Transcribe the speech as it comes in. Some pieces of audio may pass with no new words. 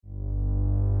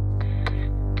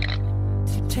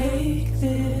take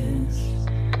this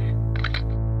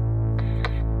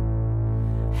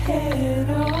head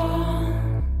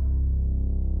on.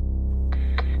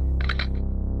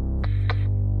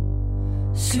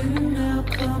 Soon I'll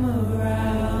come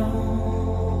around.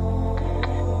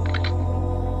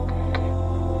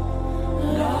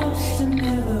 Lost and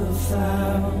never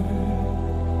found.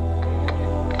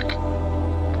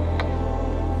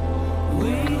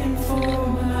 Waiting for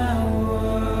my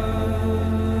words.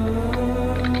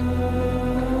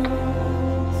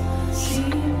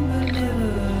 Seen but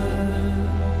never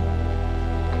heard.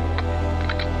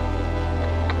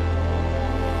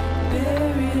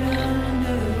 Buried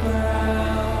underground.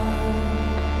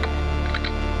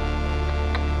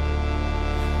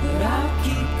 But I'll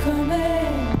keep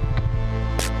coming.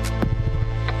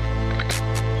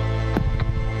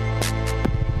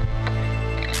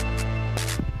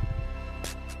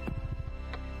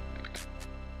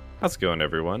 How's it going,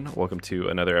 everyone? Welcome to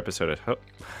another episode of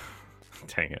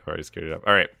Dang it, I already screwed it up.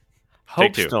 All right.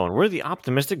 Take two. Hopestone, we're the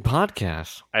optimistic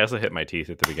podcast. I also hit my teeth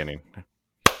at the beginning.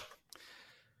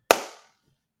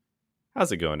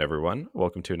 How's it going, everyone?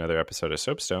 Welcome to another episode of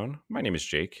Soapstone. My name is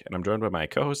Jake, and I'm joined by my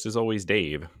co-host, as always,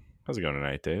 Dave. How's it going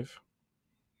tonight, Dave?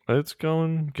 It's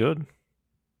going good.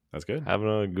 That's good. Having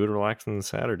a good, relaxing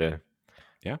Saturday.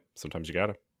 Yeah, sometimes you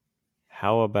gotta.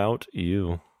 How about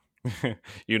you?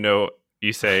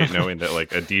 You say knowing that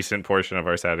like a decent portion of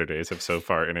our Saturdays have so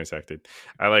far intersected.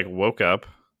 I woke up,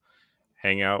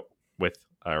 hung out with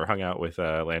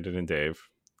Landon and Dave,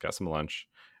 got some lunch,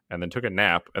 and then took a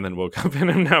nap, and then woke up and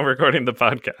I'm now recording the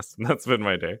podcast. And that's been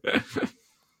my day.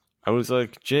 I was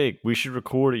like, Jake, we should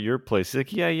record at your place. He's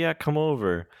like, yeah, come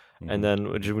over. Mm-hmm. And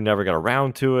then we never got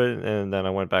around to it. And then I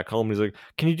went back home. And he's like,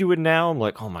 can you do it now? I'm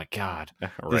like, oh my God,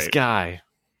 This guy.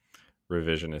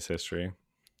 Revisionist history.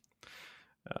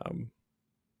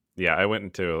 Yeah, I went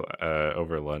into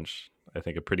over lunch, I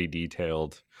think, a pretty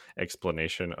detailed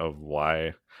explanation of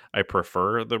why I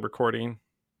prefer the recording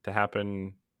to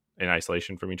happen in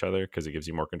isolation from each other, because it gives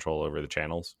you more control over the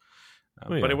channels.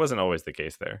 But it wasn't always the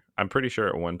case there. I'm pretty sure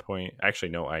at one point, actually,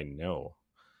 no, I know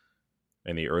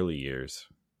in the early years,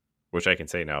 which I can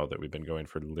say now that we've been going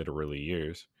for literally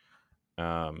years,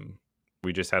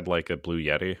 we just had like a Blue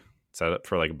Yeti set up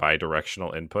for like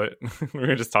bi-directional input. We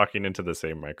were just talking into the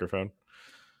same microphone.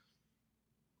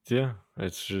 Yeah,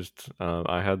 it's just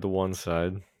I had the one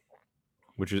side,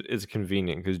 which is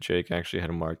convenient because Jake actually had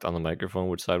it marked on the microphone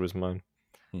which side was mine.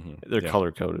 Mm-hmm. They're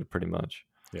color coded pretty much.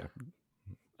 Yeah.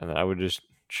 And then I would just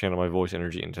channel my voice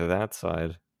energy into that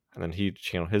side, and then he'd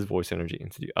channel his voice energy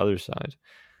into the other side.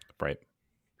 Right.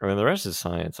 I mean, the rest is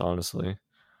science, honestly.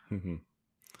 Mm-hmm.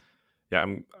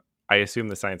 Yeah, I assume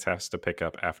the science has to pick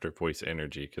up after voice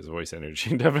energy, because voice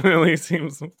energy definitely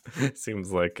seems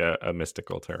like a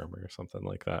mystical term or something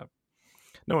like that.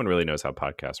 No one really knows how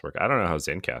podcasts work. I don't know how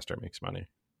Zencaster makes money.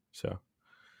 So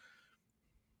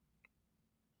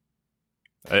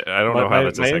I don't know how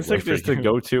that's a my segue instinct for is to you.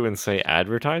 go to and say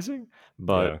advertising,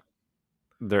 but Yeah.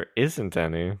 there isn't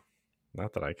any.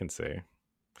 Not that I can see.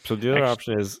 So the other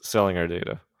option is selling our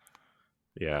data.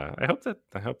 Yeah, I hope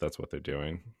that's what they're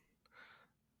doing.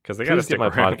 Because they got to Please stick get my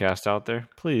around. podcast out there,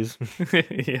 please.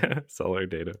 Yeah, sell our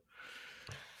data.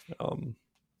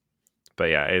 But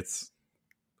yeah,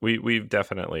 we've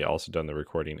definitely also done the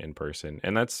recording in person,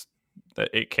 and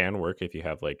it can work if you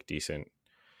have like decent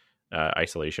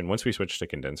isolation. Once we switched to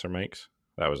condenser mics,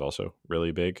 that was also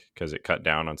really big because it cut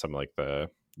down on some like the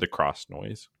cross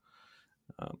noise.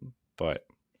 But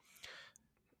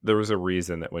there was a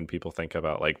reason that when people think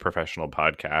about like professional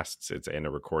podcasts, it's in a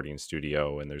recording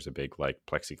studio and there's a big like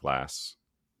plexiglass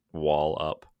wall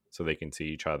up so they can see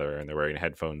each other, and they're wearing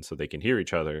headphones so they can hear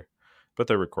each other, but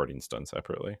their recording's done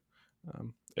separately.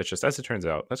 It's just, as it turns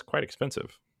out, that's quite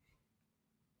expensive.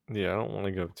 Yeah, I don't want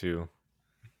to go to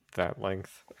that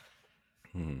length.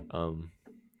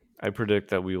 I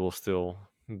predict that we will still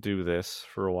do this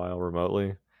for a while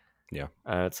remotely. Yeah.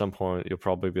 At some point, you'll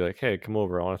probably be like, hey, come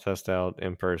over. I want to test out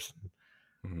in person.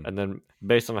 Mm-hmm. And then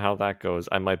based on how that goes,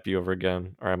 I might be over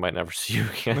again, or I might never see you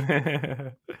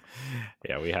again.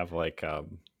 Yeah, we have like,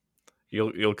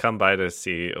 you'll come by to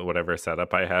see whatever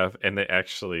setup I have, and it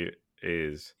actually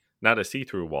is not a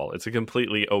see-through wall. It's a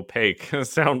completely opaque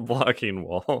sound blocking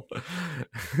wall.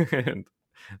 And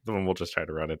then we'll just try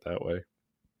to run it that way.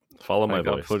 Follow my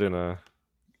voice. Put in a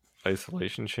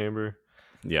isolation chamber.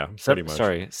 Yeah, pretty much.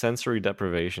 Sorry, sensory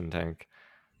deprivation tank.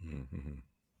 Mm-hmm.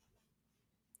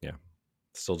 Yeah,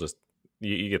 still just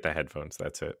you get the headphones.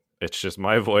 That's it. It's just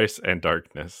my voice and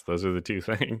darkness. Those are the two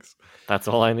things. That's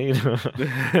all I need.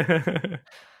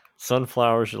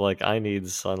 Sunflowers are like, I need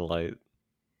sunlight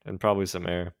and probably some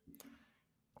air.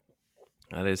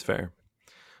 That is fair.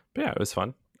 But yeah, it was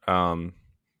fun.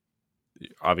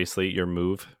 Obviously, your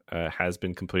move has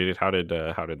been completed. How did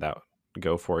that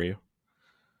go for you?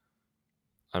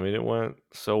 I mean, it went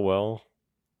so well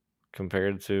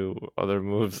compared to other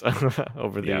moves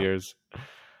over the Yeah. years.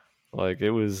 Like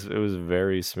it was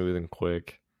very smooth and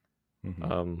quick.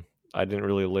 Mm-hmm. I didn't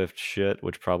really lift shit,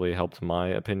 which probably helped my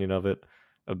opinion of it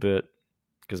a bit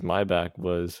because my back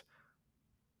was.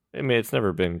 I mean, it's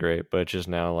never been great, but it's just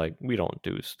now like we don't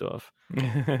do stuff.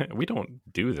 We don't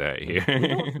do that here. We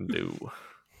don't do.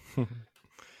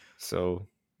 So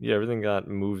yeah, everything got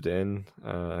moved in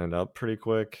and up pretty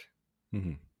quick.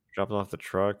 Mm-hmm. Dropped off the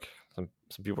truck. Some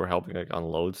people were helping like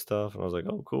unload stuff, and I was like,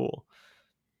 oh cool.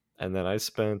 And then I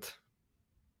spent,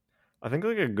 I think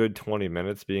like a good 20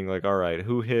 minutes being like, all right,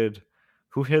 who hid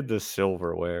the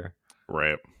silverware?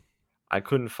 Right. I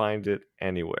couldn't find it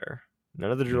anywhere.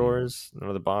 None of the Mm. drawers, none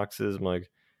of the boxes. I'm like,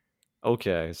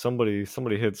 okay, somebody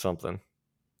hid something.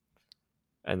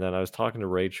 And then I was talking to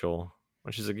Rachel,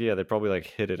 and she's like, yeah, they probably like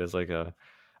hid it as like a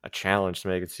challenge to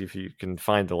make it see if you can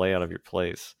find the layout of your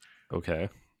place. Okay.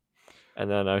 And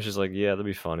then I was just like, yeah, that'd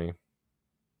be funny.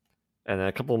 And then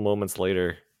a couple of moments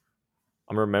later,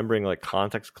 I'm remembering like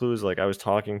context clues. Like I was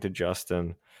talking to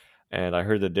Justin and I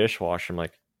heard the dishwasher. I'm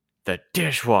like, the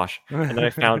dishwasher. And then I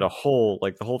found a hole,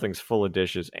 like the whole thing's full of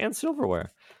dishes and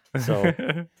silverware. So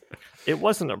it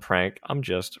wasn't a prank. I'm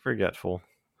just forgetful.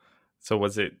 So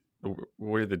was it?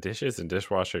 Were the dishes and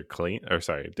dishwasher clean? Or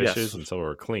sorry, dishes Yes. and silver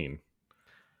were clean.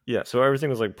 Yeah. So everything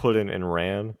was like put in and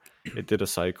ran. It did a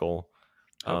cycle.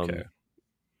 Okay.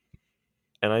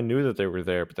 And I knew that they were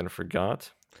there, but then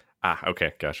forgot.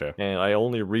 Okay, gotcha. And I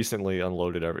only recently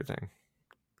unloaded everything.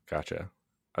 Gotcha.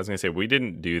 I was gonna say we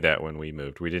didn't do that when we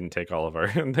moved. We didn't take all of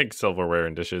our like silverware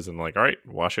and dishes and like, all right,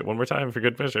 wash it one more time for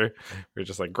good measure. We are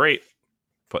just like, great,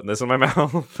 putting this in my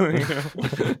mouth.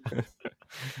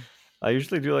 I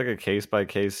usually do like a case by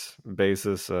case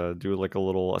basis. Do like a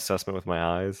little assessment with my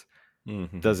eyes.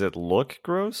 Mm-hmm. Does it look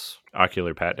gross?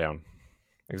 Ocular pat down.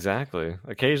 Exactly.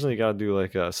 Occasionally, you gotta do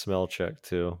like a smell check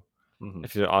too. Mm-hmm.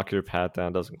 If your ocular pat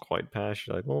down doesn't quite pass,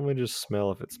 you're like, well, let me just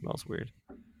smell if it smells weird.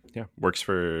 Yeah, works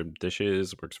for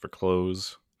dishes, works for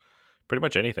clothes, pretty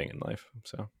much anything in life.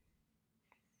 So,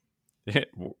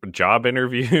 job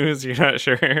interviews, you're not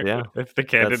sure if the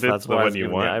candidate's that's the why I one was you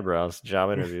giving want. the eyebrows.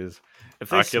 Job interviews. If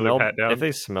they Ocular pat down. if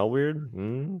they smell weird,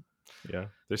 Yeah,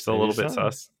 they're still a maybe little bit so.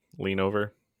 sus. Lean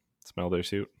over, smell their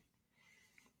suit.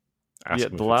 Ask Yeah,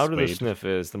 them the if it's louder the suede. sniff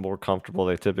is, the more comfortable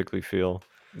they typically feel.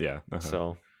 Yeah.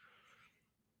 So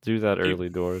do that early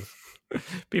doors.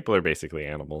 People are basically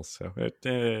animals, so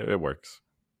it works.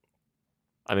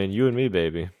 I mean, you and me,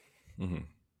 baby. Mm-hmm.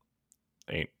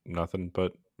 Ain't nothing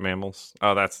but mammals.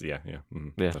 Oh, that's yeah. Mm-hmm.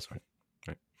 Yeah. That's right.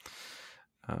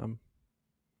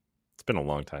 It's been a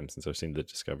long time since I've seen the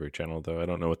Discovery Channel, though. I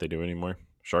don't know what they do anymore.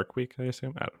 Shark Week, I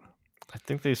assume. I don't know. I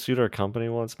think they sued our company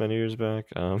once many years back.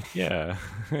 Yeah,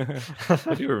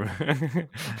 I do. I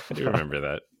do remember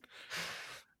that.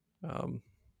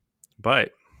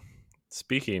 But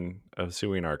speaking of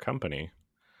suing our company,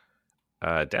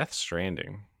 Death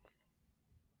Stranding.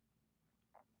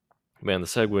 Man, the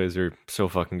segues are so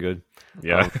fucking good.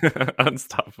 Yeah,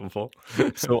 unstoppable.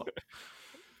 So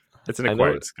it's an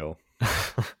acquired skill.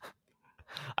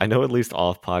 I know at least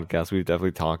off podcast, we've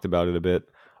definitely talked about it a bit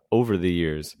over the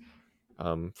years.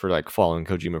 For like following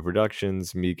Kojima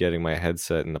Productions, me getting my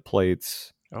headset and the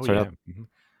plates. Oh, so yeah. I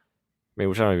mean,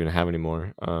 which I don't even have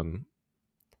anymore.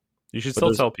 You should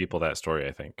still tell people that story,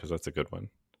 I think, because that's a good one.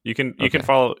 You can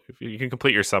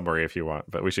complete your summary if you want,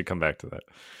 but we should come back to that.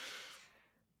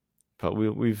 But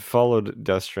we've followed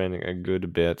Death Stranding a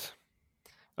good bit.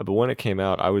 But when it came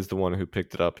out, I was the one who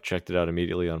picked it up, checked it out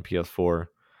immediately on PS4.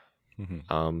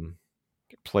 Mm-hmm.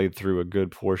 Played through a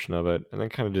good portion of it, and then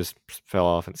kind of just fell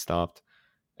off and stopped.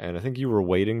 And I think you were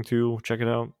waiting to check it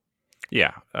out.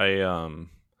 Yeah, I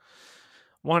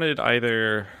wanted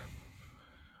either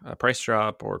a price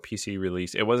drop or PC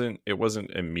release. It wasn't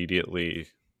immediately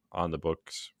on the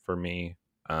books for me.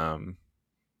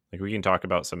 Like we can talk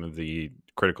about some of the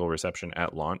critical reception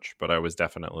at launch, but I was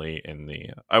definitely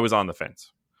I was on the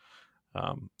fence.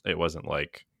 It wasn't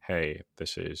like, hey,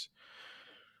 this is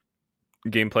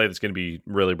gameplay that's going to be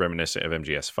really reminiscent of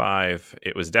MGS5.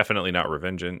 It was definitely not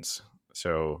Revengeance.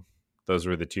 So those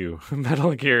were the two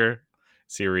Metal Gear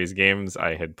series games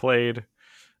I had played.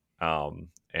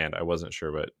 And I wasn't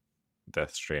sure what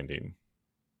Death Stranding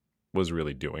was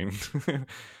really doing.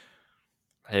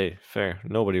 Hey, fair.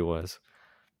 Nobody was.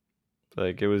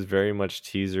 Like, it was very much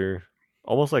teaser,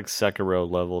 almost like Sekiro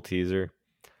level teaser.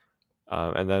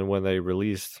 And then when they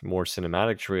released more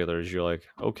cinematic trailers, you're like,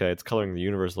 okay, it's coloring the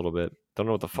universe a little bit. Don't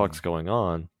know what the fuck's going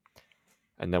on.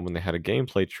 And then when they had a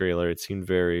gameplay trailer, it seemed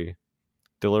very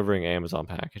delivering Amazon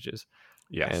packages.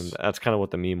 Yes. And that's kind of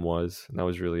what the meme was. And that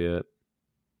was really it.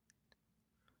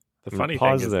 The funny thing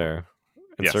pause is, there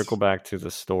and yes, circle back to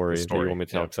the story that you want me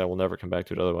to tell, because I will never come back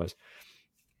to it otherwise.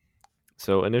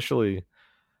 So initially,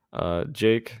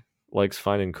 Jake likes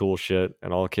finding cool shit,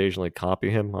 and I'll occasionally copy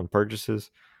him on purchases.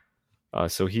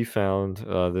 So he found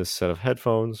this set of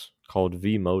headphones called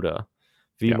V-Moda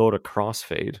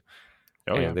Crossfade.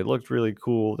 And they looked really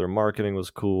cool. Their marketing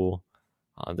was cool.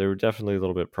 They were definitely a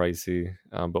little bit pricey.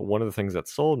 But one of the things that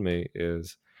sold me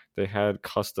is they had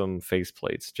custom face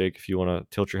plates. Jake, if you want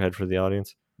to tilt your head for the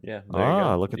audience. Yeah, there you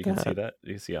go. Look at you that. Can see that.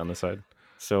 You see on the side.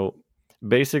 So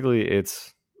basically,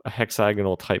 it's a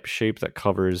hexagonal type shape that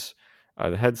covers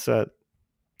the headset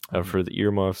for the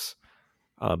earmuffs.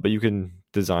 But you can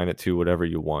design it to whatever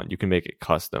you want. You can make it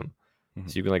custom.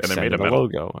 So you can like send in a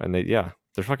logo. And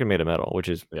they're fucking made of metal, which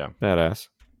is badass.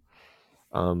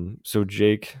 So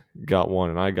Jake got one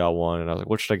and I got one, and I was like,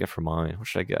 what should I get for mine? What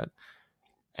should I get?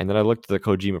 And then I looked at the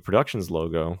Kojima Productions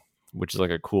logo, which is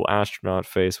like a cool astronaut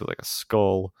face with like a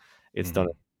skull. It's done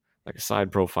like a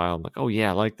side profile. I'm like, oh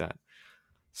yeah, I like that.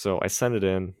 So I sent it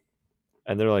in,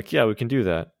 and they're like, yeah, we can do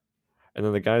that. And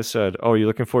then the guy said, oh, you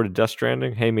looking forward to Death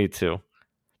Stranding? Hey, me too.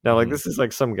 Now, like, this is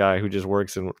like some guy who just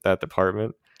works in that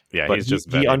department. Yeah, but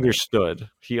he understood.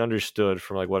 He understood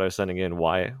from like what I was sending in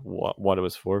what it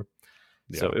was for.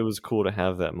 Yeah. So it was cool to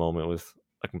have that moment with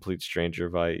a complete stranger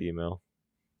via email.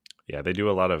 Yeah, they do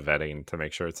a lot of vetting to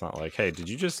make sure it's not like, hey,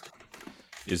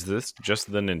 is this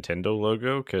just the Nintendo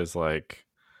logo? Because like,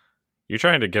 you're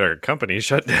trying to get our company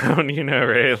shut down,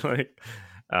 right? Like,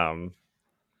 I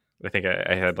think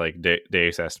I had like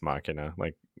Deus Ex Machina,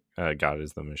 like God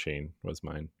is the Machine was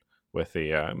mine with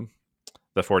the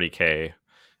 40K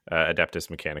Adeptus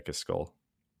Mechanicus skull.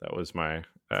 That was my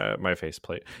my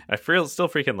faceplate. I still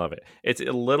freaking love it. It's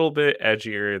a little bit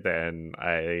edgier than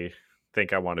I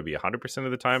think I want to be 100%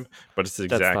 of the time, but it's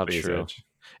exactly as edgy.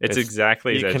 It's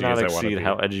exactly as edgy as I want to be. You cannot exceed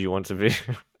how edgy you want to be.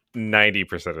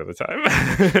 90% of the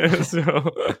time.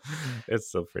 So it's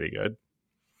still pretty good.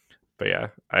 But yeah,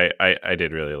 I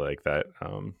did really like that.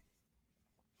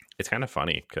 It's kind of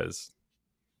funny because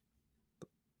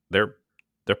they're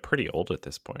pretty old at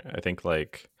this point. I think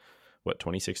like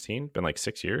 2016? Been like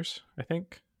 6 years, I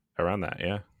think. Around that,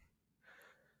 yeah.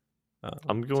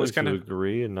 I'm going to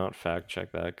agree and not fact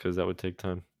check that because that would take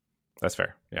time. That's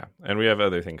fair, yeah. And we have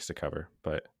other things to cover,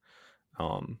 but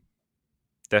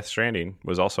Death Stranding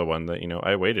was also one that,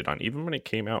 I waited on. Even when it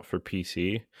came out for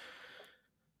PC,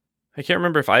 I can't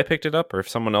remember if I picked it up or if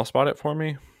someone else bought it for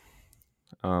me.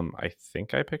 I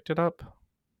think I picked it up,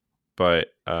 but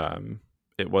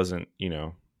it wasn't,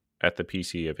 at the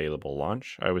PC available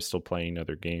launch. I was still playing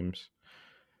other games.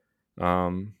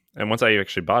 And once I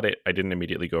actually bought it, I didn't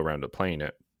immediately go around to playing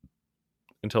it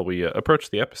until we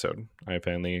approached the episode. I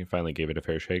finally gave it a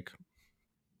fair shake.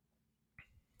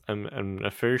 And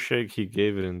a fair shake he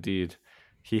gave it indeed.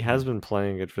 He has been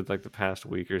playing it for like the past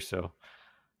week or so.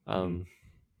 I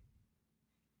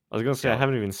was gonna say I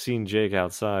haven't even seen Jake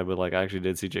outside, but like I actually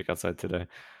did see Jake outside today.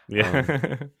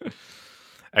 Yeah.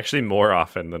 Actually more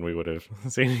often than we would have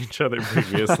seen each other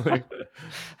previously.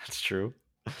 That's true.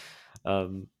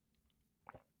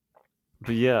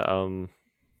 But yeah,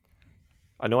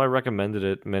 I know I recommended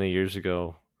it many years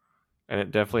ago, and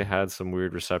it definitely had some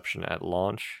weird reception at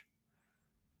launch.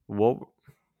 What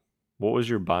was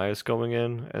your bias going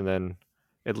in, and then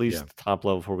at least the top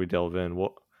level before we delve in?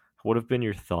 What would have been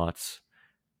your thoughts?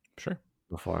 Sure.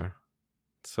 So far.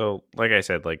 So, like I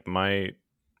said, like my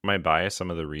bias,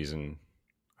 some of the reason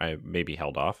I maybe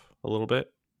held off a little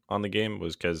bit on the game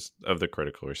was because of the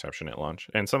critical reception at launch,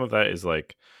 and some of that is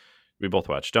like. We both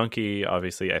watched Donkey.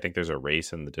 Obviously, I think there's a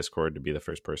race in the Discord to be the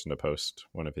first person to post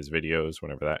one of his videos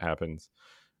whenever that happens.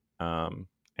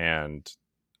 And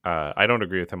I don't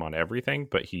agree with him on everything,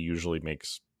 but he usually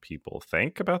makes people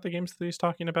think about the games that he's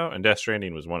talking about. And Death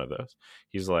Stranding was one of those.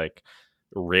 He's like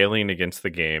railing against the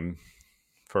game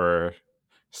for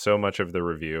so much of the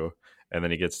review. And then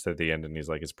he gets to the end and he's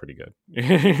like, it's pretty good.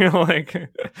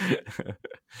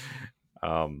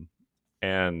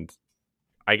 And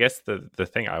I guess the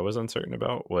thing I was uncertain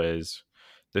about was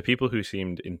the people who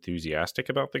seemed enthusiastic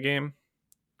about the game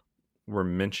were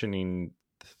mentioning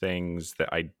things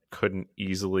that I couldn't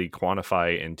easily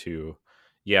quantify into,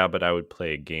 yeah, but I would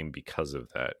play a game because of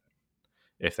that,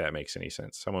 if that makes any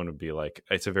sense. Someone would be like,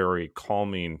 it's a very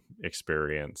calming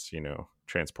experience,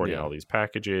 transporting all these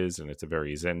packages, and it's a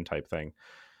very zen type thing.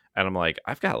 And I'm like,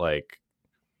 I've got like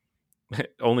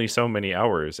only so many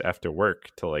hours after work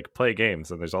to like play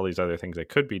games, and there's all these other things I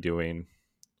could be doing.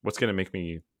 What's going to make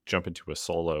me jump into a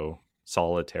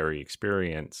solitary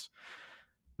experience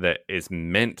that is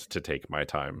meant to take my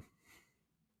time,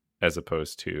 as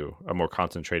opposed to a more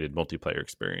concentrated multiplayer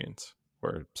experience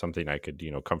or something I could,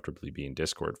 comfortably be in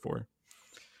Discord for.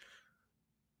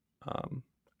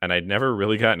 And I'd never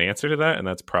really got an answer to that, and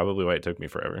that's probably why it took me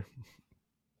forever.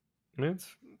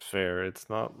 It's fair. It's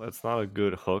not a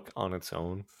good hook on its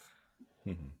own.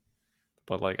 Mm-hmm.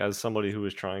 But like, as somebody who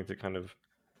is trying to kind of,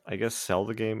 I guess, sell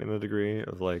the game in a degree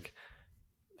of like,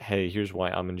 hey, here's why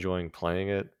I'm enjoying playing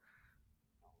it.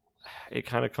 It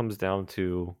kind of comes down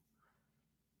to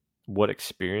what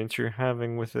experience you're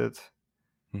having with it.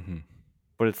 Mm-hmm.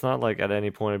 But it's not like at any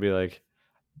point I'd be like,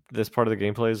 this part of the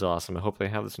gameplay is awesome. I hope they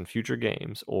have this in future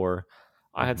games. Or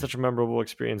I had such a memorable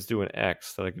experience doing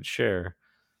X that I could share,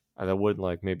 and that wouldn't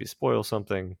like maybe spoil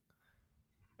something.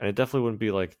 And it definitely wouldn't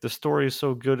be like, the story is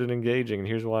so good and engaging, and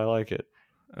here's why I like it.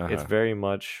 It's very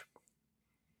much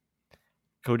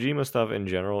Kojima stuff in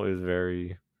general is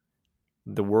very,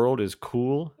 the world is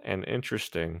cool and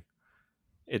interesting.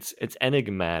 It's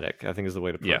enigmatic, I think is the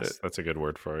way to put it. Yes, that's a good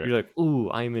word for it. You're like, ooh,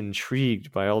 I'm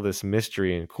intrigued by all this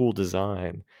mystery and cool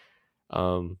design.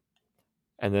 And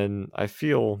then I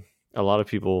feel a lot of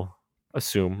people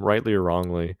assume, rightly or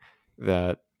wrongly,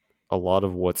 that a lot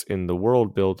of what's in the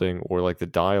world building or like the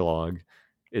dialogue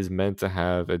is meant to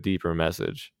have a deeper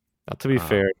message. Now, to be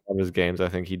fair, in some of his games, I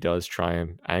think he does try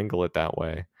and angle it that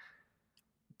way.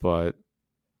 But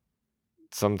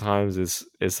sometimes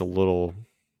it's a little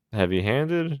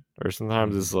heavy-handed, or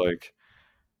sometimes it's like,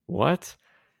 what?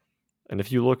 And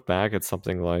if you look back at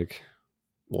something like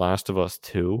Last of Us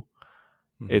 2,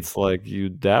 it's like we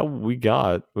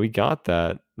got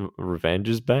that. Revenge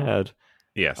is bad.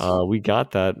 Yes. We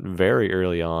got that very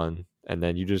early on, and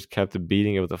then you just kept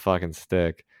beating it with a fucking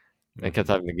stick and kept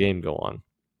having the game go on.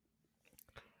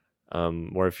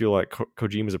 Where I feel like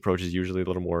Kojima's approach is usually a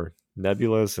little more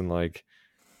nebulous and like,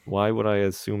 why would I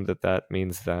assume that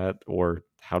means that, or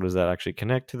how does that actually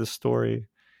connect to the story?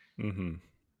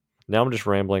 Now I'm just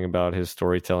rambling about his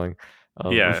storytelling.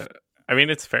 Yeah, I mean,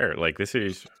 it's fair. Like, this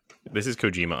is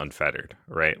Kojima unfettered,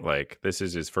 right? Like, this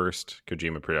is his first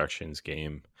Kojima Productions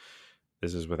game.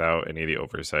 This is without any of the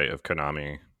oversight of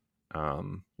Konami.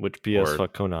 Which BS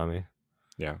fuck Konami.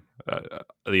 Yeah,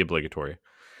 the obligatory.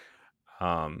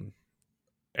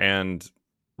 And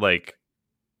like,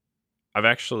 I've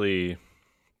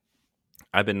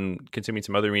been consuming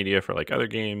some other media for like other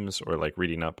games, or like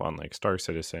reading up on like Star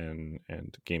Citizen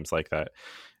and games like that.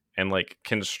 And like,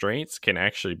 constraints can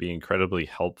actually be incredibly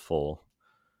helpful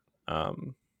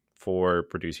for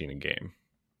producing a game,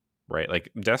 right?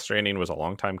 Like, Death Stranding was a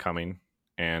long time coming,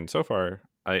 and so far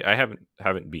I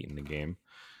haven't beaten the game.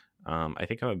 I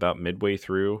think I'm about midway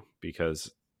through,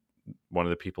 because one of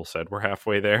the people said we're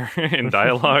halfway there in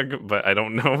dialogue, but I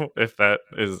don't know if that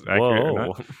is accurate or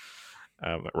not.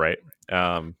 Right.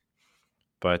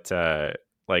 But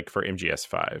like, for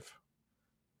MGS5,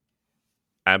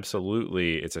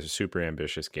 absolutely, it's a super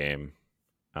ambitious game.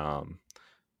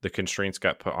 The constraints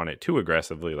got put on it too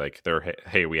aggressively. Like,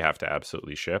 hey, we have to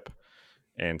absolutely ship.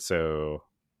 And so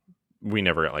we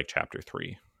never got like chapter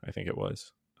 3, I think it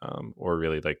was, or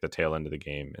really like the tail end of the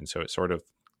game. And so it sort of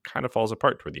kind of falls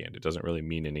apart toward the end. It doesn't really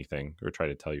mean anything or try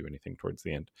to tell you anything towards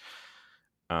the end.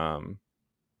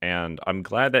 And I'm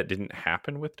glad that didn't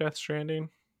happen with Death Stranding.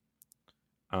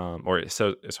 Or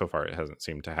so far it hasn't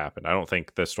seemed to happen. I don't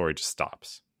think the story just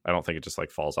stops. I don't think it just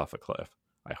like falls off a cliff.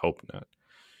 I hope not.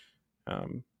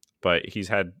 But he's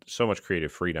had so much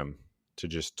creative freedom to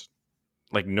just,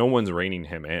 like, no one's reining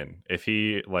him in. If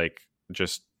he like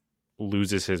just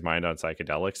loses his mind on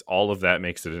psychedelics, all of that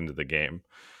makes it into the game.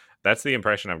 That's the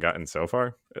impression I've gotten so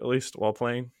far, at least while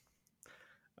playing.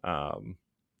 And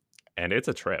it's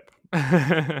a trip.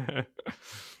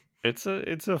 It's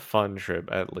a fun trip,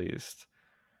 at least.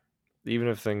 Even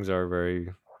if things are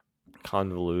very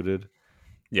convoluted.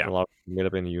 Yeah. A lot made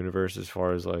up in the universe, as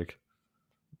far as like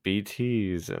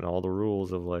BTs and all the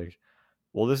rules of like,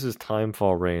 well, this is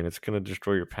Timefall rain. It's going to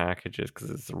destroy your packages because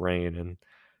it's rain. And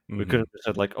we could have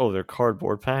said like, oh, they're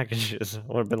cardboard packages. I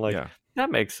would have been like,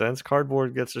 that makes sense.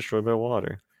 Cardboard gets destroyed by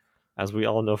water, as we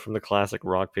all know from the classic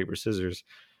rock, paper, scissors.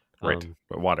 Right.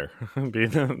 But water being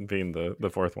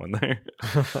the fourth one there.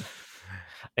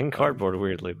 And cardboard,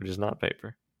 weirdly, which is not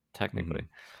paper, technically.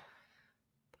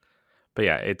 But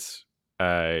yeah, it's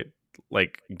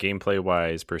like, gameplay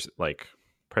wise, like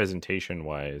presentation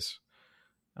wise,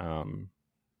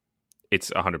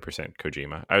 it's 100%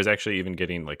 Kojima. I was actually even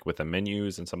getting like, with the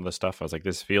menus and some of the stuff, I was like,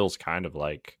 this feels kind of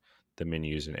like the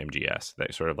menus in MGS,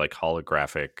 that sort of like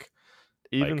holographic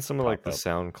Even like some of like pop the up.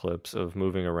 sound clips of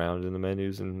moving around in the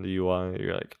menus and the UI,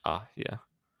 you're like, yeah.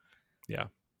 Yeah,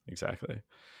 exactly.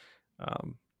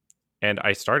 Um, and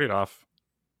I started off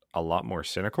a lot more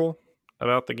cynical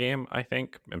about the game, I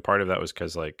think, and part of that was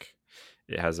because like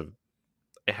it has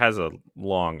a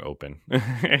long open.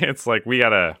 It's like we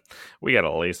gotta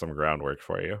lay some groundwork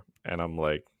for you, and I'm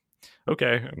like,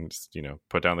 okay, and just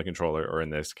put down the controller, or in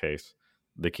this case,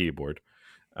 the keyboard,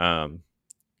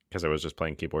 because I was just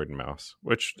playing keyboard and mouse.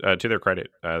 Which, to their credit,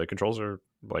 the controls are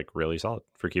like really solid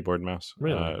for keyboard and mouse.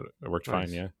 Really? It worked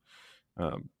fine. Nice. Yeah.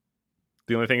 Um,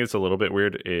 the only thing that's a little bit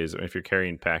weird is if you're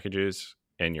carrying packages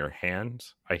in your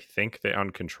hands. I think that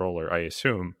on controller, I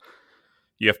assume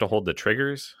you have to hold the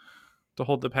triggers to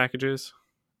hold the packages,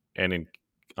 and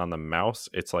on the mouse,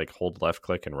 it's like hold left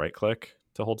click and right click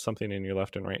to hold something in your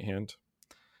left and right hand,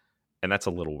 and that's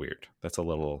a little weird. That's a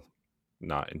little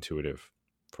not intuitive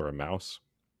for a mouse.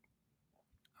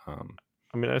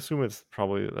 I mean, I assume it's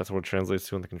probably that's what it translates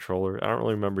to in the controller. I don't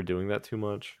really remember doing that too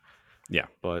much, Yeah.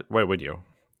 but Why would you?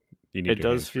 You need it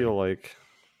your does hands free. feel like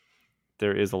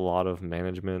there is a lot of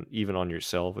management, even on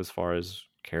yourself, as far as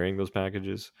carrying those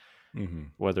packages. Mm-hmm.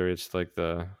 Whether it's like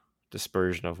the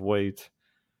dispersion of weight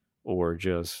or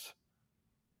just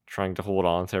trying to hold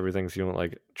on to everything so you don't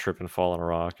like trip and fall on a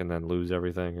rock and then lose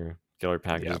everything or get all your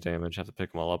packages Yeah. damaged, have to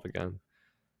pick them all up again.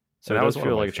 So And it that does was one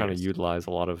of feel my like it's trying to fears. utilize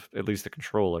a lot of at least the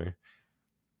controller.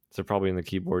 So probably in the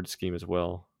keyboard scheme as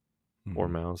well, or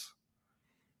Mhm. mouse.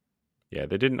 Yeah,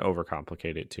 they didn't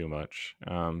overcomplicate it too much.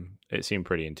 It seemed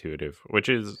pretty intuitive, which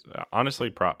is honestly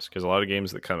props, because a lot of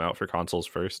games that come out for consoles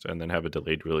first and then have a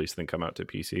delayed release then come out to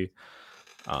PC,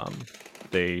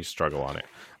 they struggle on it.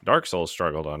 Dark Souls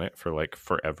struggled on it for like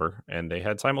forever, and they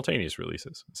had simultaneous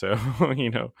releases. So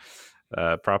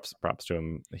props to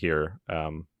them here.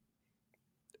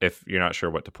 If you're not sure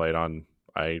what to play it on,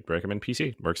 I recommend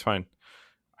PC. Works fine.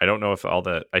 I don't know if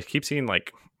I keep seeing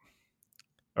like.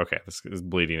 Okay, this is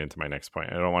bleeding into my next point.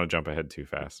 I don't want to jump ahead too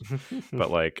fast, but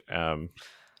like,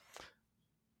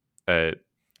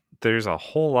 there's a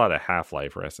whole lot of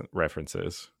Half-Life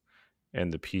references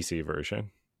in the PC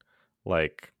version.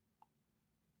 Like,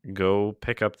 go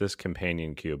pick up this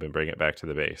companion cube and bring it back to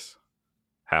the base.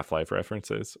 Half-Life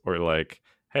references, or like,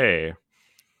 hey,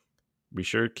 we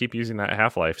sure keep using that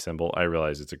Half-Life symbol. I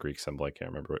realize it's a Greek symbol. I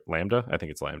can't remember. Lambda? I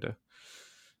think it's lambda.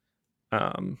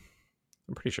 I'm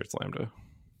pretty sure it's lambda.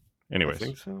 I Anyways,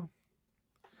 think so.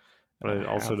 But I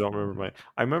also don't remember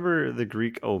I remember the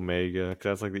Greek Omega, because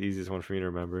that's like the easiest one for me to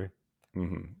remember.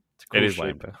 Mm-hmm. It's a cool It is ship.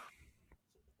 lambda.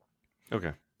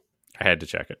 Okay. I had to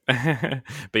check it.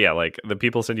 But yeah, like the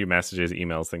people send you messages,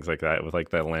 emails, things like that with like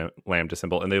the lambda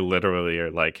symbol, and they literally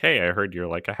are like, hey, I heard you're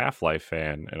like a Half-Life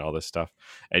fan and all this stuff.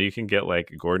 And you can get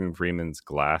like Gordon Freeman's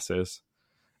glasses.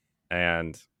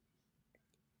 And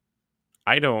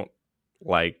I don't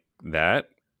like that,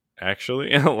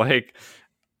 actually. Like,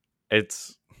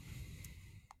 it's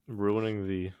Ruining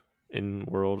the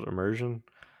in-world immersion.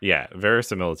 yeah,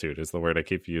 verisimilitude is the word I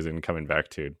keep using, coming back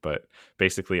to. But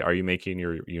basically, are you making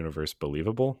your universe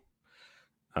believable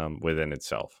within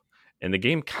itself? And the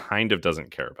game kind of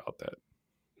doesn't care about that.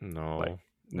 No. Like,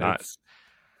 It's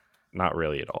not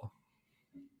really at all.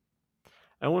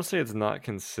 I won't say it's not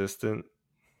consistent,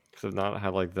 because I've not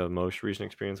had like the most recent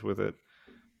experience with it,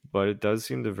 but it does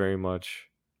seem to very much,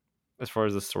 as far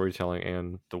as the storytelling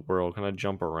and the world, kind of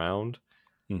jump around.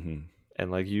 Mm-hmm.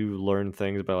 And like you learn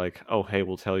things by like, oh hey,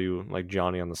 we'll tell you like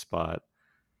Johnny on the spot.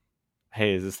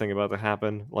 Hey, is this thing about to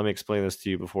happen? Let me explain this to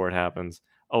you before it happens.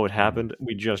 Oh, it happened.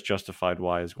 We just justified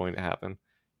why it's going to happen.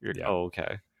 You're like, Yeah. oh,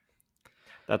 okay.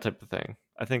 That type of thing.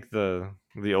 I think the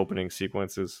opening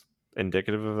sequence is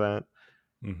indicative of that,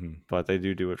 Mm-hmm. but they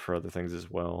do it for other things as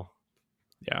well.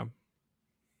 Yeah.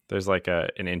 There's like an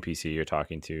NPC you're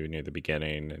talking to near the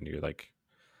beginning, and you're like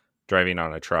driving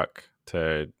on a truck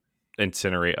to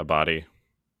incinerate a body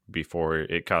before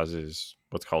it causes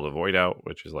what's called a void out,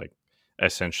 which is like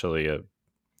essentially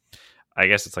I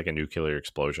guess it's like a nuclear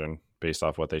explosion based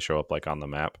off what they show up like on the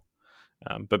map.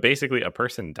 But basically, a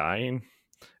person dying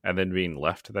and then being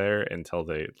left there until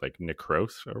they like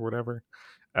necrose or whatever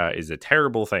is a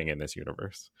terrible thing in this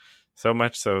universe. So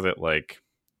much so that like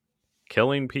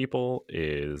killing people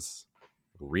is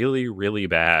really, really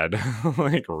bad.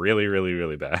 Like really, really,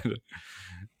 really bad.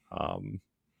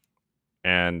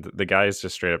 And the guy is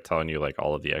just straight up telling you like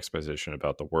all of the exposition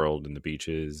about the world and the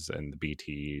beaches and the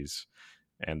BTs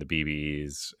and the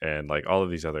BBs and like all of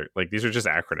these other, like, these are just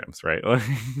acronyms, right?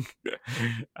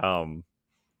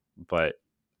 But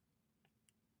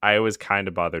I was kind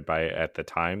of bothered by it at the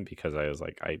time, because I was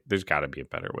like, there's got to be a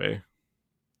better way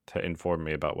to inform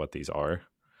me about what these are.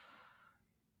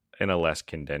 in a less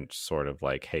condensed sort of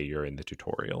like, hey, you're in the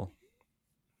tutorial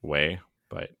way.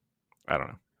 But I don't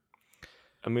know.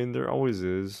 I mean, there always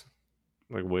is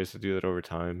like ways to do that over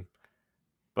time,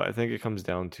 but I think it comes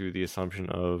down to the assumption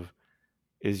of,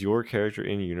 is your character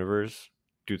in universe?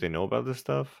 Do they know about this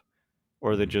stuff,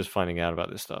 or are they just finding out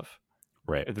about this stuff?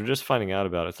 Right. If they're just finding out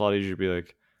about it, it's a lot easier to be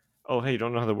like, oh, hey, you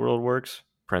don't know how the world works?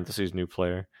 Parentheses, new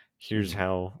player. Here's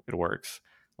how it works.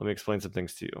 Let me explain some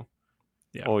things to you.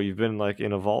 Yeah. Oh, you've been like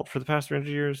in a vault for the past 300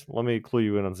 years? Let me clue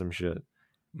you in on some shit.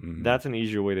 That's an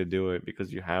easier way to do it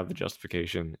because you have the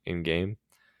justification in game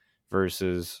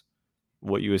versus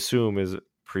what you assume is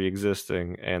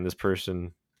pre-existing, and this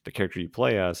person, the character you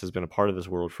play as, has been a part of this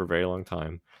world for a very long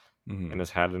time and has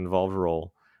had an involved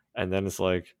role. And then it's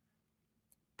like,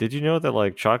 did you know that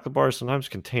like chocolate bars sometimes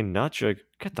contain nuts? You're like,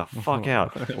 get the fuck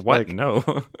out. What? Like, No.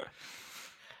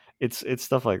 it's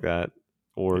stuff like that,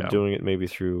 or Yeah. doing it maybe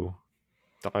through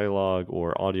dialogue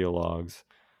or audio logs.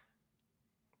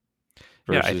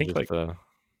 Yeah, I Versus think just like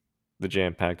the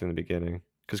jam packed in the beginning.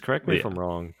 Because correct me if I'm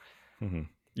wrong, mhm.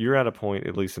 you're at a point,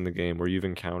 at least in the game, where you've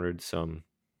encountered some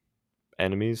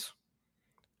enemies,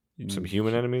 some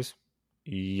human enemies.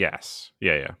 Yes.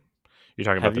 Yeah. You're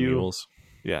talking Have about the you- mules?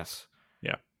 Yes.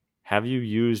 Yeah. Have you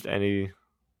used any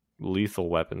lethal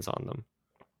weapons on them?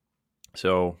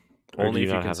 So Or only do if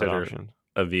you not have that consider option?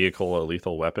 a vehicle a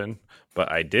lethal weapon,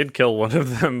 but I did kill one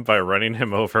of them by running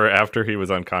him over after he was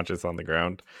unconscious on the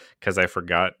ground because I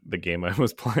forgot the game I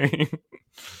was playing.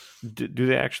 Do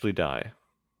they actually die?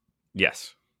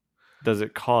 Yes. Does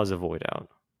it cause a void out?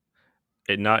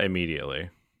 It not immediately.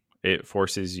 It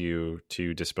forces you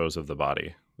to dispose of the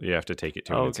body. You have to take it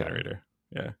to an Okay. incinerator.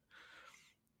 Yeah.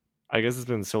 I guess it's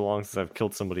been so long since I've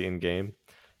killed somebody in game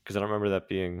because I don't remember that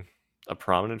being a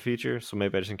prominent feature. So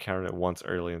maybe I just encountered it once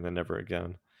early and then never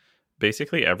again.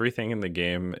 Basically, everything in the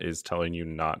game is telling you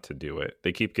not to do it.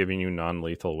 They keep giving you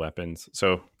non-lethal weapons.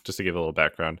 So just to give a little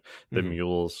background, the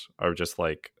mules are just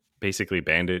like basically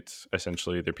bandits,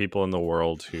 essentially. They're people in the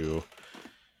world who...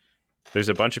 There's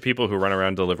a bunch of people who run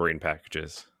around delivering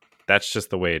packages. That's just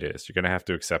the way it is. You're going to have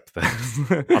to accept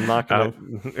that. I'm not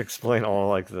going to explain all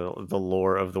like the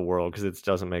lore of the world because it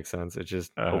doesn't make sense. It's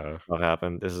just what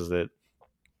happened. This is it.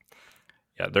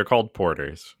 Yeah, they're called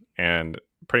porters, and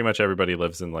pretty much everybody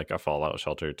lives in like a fallout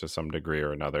shelter to some degree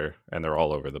or another, and they're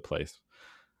all over the place.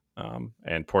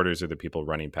 And porters are the people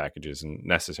running packages and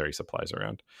necessary supplies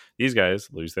around. These guys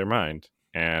lose their mind,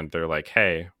 and they're like,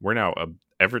 "Hey, we're now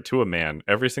to a man.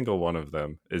 Every single one of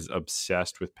them is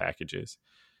obsessed with packages.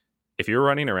 If you're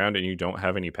running around and you don't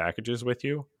have any packages with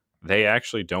you, they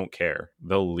actually don't care.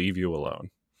 They'll leave you alone.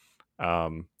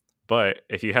 But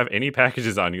if you have any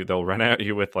packages on you, they'll run at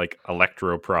you with like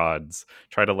electro prods,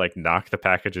 try to like knock the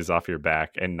packages off your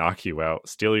back and knock you out,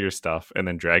 steal your stuff, and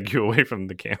then drag you away from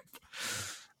the camp."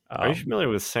 Are you familiar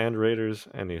with Sand Raiders?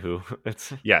 Anywho,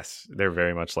 it's Yes, they're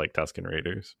very much like Tusken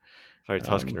Raiders. sorry,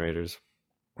 Tusken Raiders.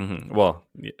 Well,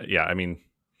 yeah, I mean,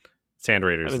 Sand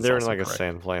Raiders. I mean, is they're in also like a correct.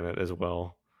 sand planet as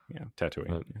well. Yeah,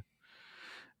 Tatooine.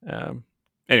 Yeah.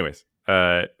 Anyways,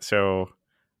 so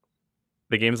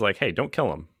the game's like, hey, don't kill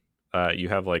them. You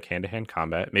have like hand-to-hand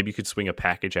combat. Maybe you could swing a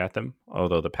package at them,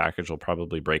 although the package will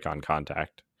probably break on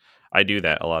contact. I do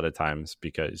that a lot of times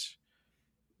because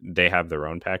they have their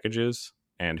own packages,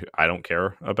 and I don't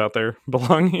care about their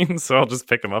belongings, so I'll just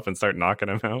pick them up and start knocking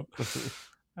them out.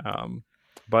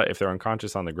 But if they're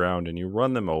unconscious on the ground and you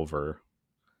run them over,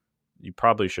 you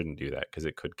probably shouldn't do that because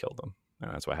it could kill them.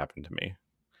 And that's what happened to me.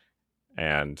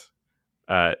 And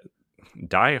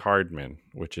Die Hardman,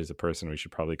 which is a person we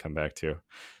should probably come back to,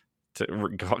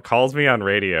 calls me on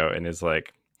radio and is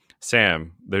like,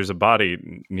 "Sam, there's a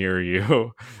body near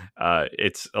you.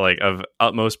 It's like of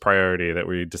utmost priority that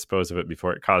we dispose of it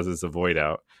before it causes a void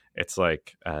out. It's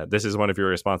like, this is one of your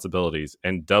responsibilities,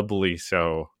 and doubly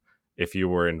so if you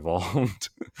were involved."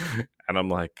 And I'm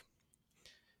like,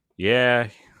 yeah,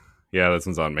 this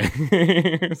one's on me.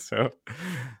 So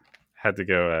had to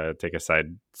go take a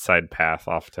side path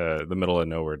off to the middle of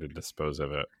nowhere to dispose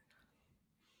of it.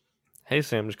 Hey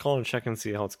Sam, just calling to check and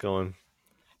see how it's going.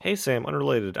 Hey Sam,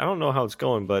 unrelated. I don't know how it's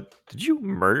going, but did you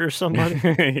murder somebody?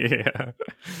 Yeah,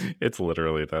 it's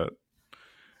literally that.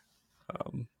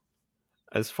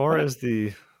 As far as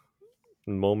the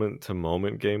moment to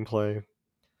moment gameplay,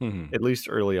 at least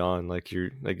early on, like you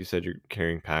said, you're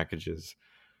carrying packages.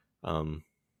 And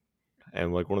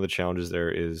like one of the challenges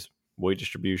there is weight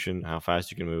distribution, how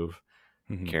fast you can move,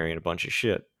 carrying a bunch of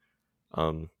shit.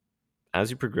 As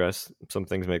you progress, some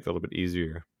things make it a little bit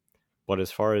easier. But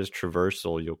as far as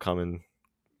traversal, you'll come in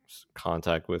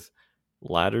contact with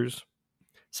ladders,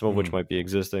 some of which might be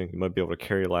existing. You might be able to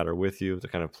carry a ladder with you to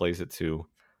kind of place it to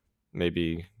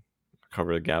maybe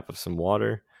cover the gap of some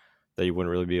water that you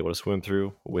wouldn't really be able to swim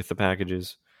through with the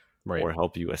packages, Right. or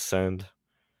help you ascend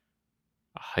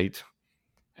a height.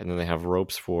 And then they have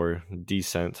ropes for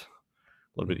descent,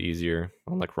 a little bit easier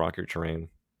on like rocky terrain.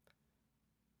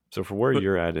 So for where But-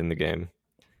 you're at in the game,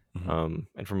 Mhm.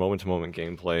 and for moment to moment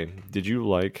gameplay, did you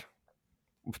like,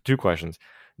 2 questions?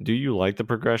 Do you like the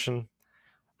progression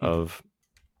of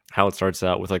how it starts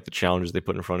out with like the challenges they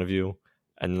put in front of you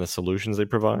and then the solutions they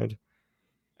provide?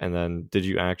 And then did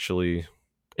you actually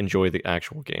enjoy the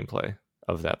actual gameplay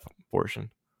of that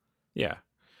portion? Yeah.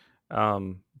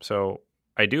 So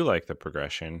I do like the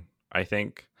progression. I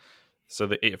think so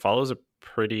that it follows a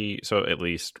pretty, so at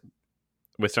least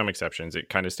with some exceptions, it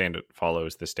kind of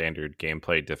follows the standard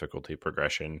gameplay difficulty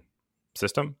progression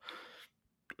system.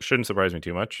 Shouldn't surprise me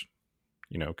too much.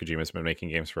 You know, Kojima's been making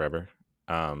games forever.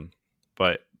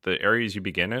 But the areas you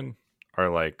begin in are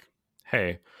like,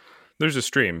 hey, there's a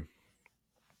stream.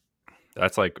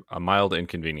 That's like a mild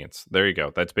inconvenience. There you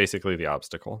go. That's basically the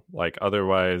obstacle. Like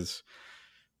otherwise,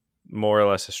 more or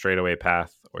less a straightaway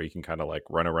path, or you can kind of like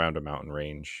run around a mountain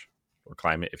range or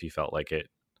climb it if you felt like it.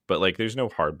 But like there's no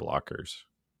hard blockers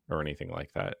or anything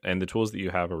like that. And the tools that you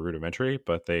have are rudimentary,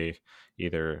 but they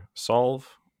either solve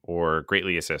or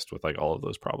greatly assist with like all of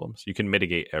those problems. You can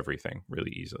mitigate everything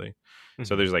really easily.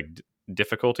 So there's like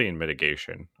difficulty and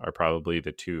mitigation are probably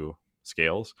the two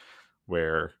scales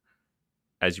where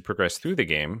as you progress through the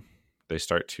game, they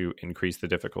start to increase the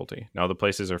difficulty. Now the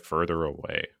places are further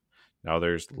away. Now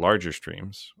there's larger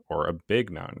streams or a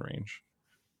big mountain range.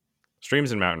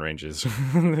 Streams and mountain ranges,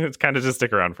 it's kind of just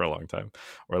stick around for a long time.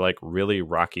 Or like really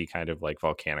rocky kind of like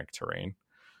volcanic terrain.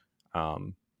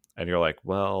 And you're like,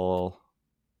 well,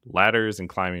 ladders and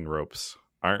climbing ropes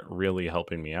aren't really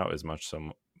helping me out as much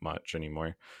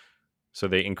anymore. So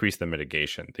they increase the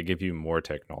mitigation. They give you more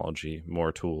technology,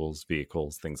 more tools,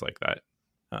 vehicles, things like that,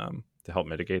 to help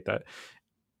mitigate that.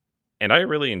 And I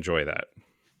really enjoy that.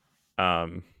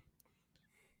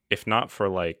 If not for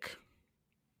like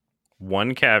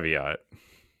one caveat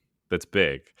that's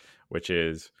big, which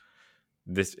is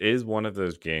this is one of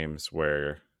those games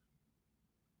where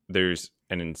there's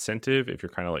an incentive if you're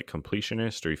kind of like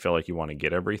completionist or you feel like you want to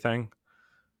get everything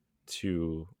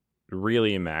to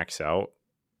really max out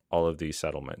all of these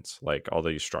settlements, like all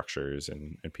these structures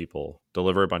and people,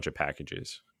 deliver a bunch of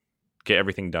packages, get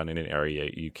everything done in an area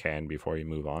you can before you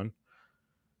move on.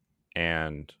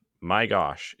 And my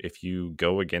gosh, if you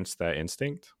go against that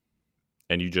instinct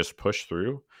and you just push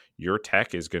through, your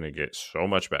tech is going to get so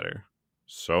much better,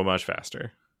 so much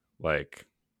faster. Like,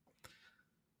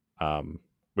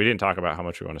 we didn't talk about how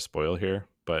much we want to spoil here,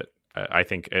 but I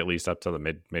think at least up to the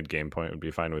mid game point would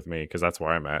be fine with me because that's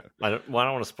where I'm at. I don't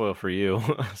want to spoil for you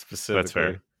specifically. That's fair.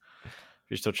 If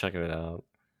you're still checking it out.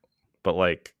 But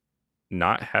like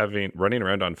not running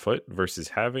around on foot versus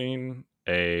having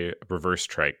a reverse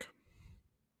trike.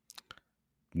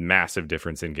 Massive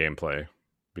difference in gameplay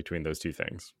between those two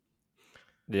things.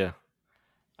 Yeah.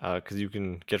 Because you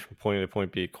can get from point A to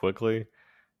point B quickly,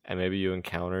 and maybe you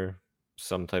encounter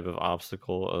some type of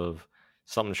obstacle of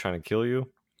something's trying to kill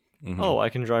you. Mm-hmm. Oh, I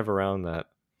can drive around that.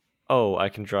 Oh, I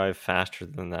can drive faster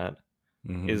than that.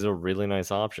 Mm-hmm. Is a really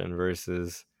nice option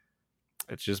versus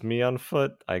it's just me on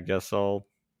foot. I guess I'll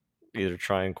either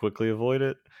try and quickly avoid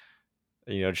it,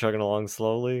 chugging along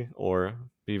slowly, or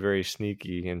be very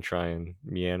sneaky and try and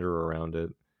meander around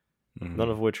it. Mm-hmm. None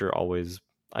of which are always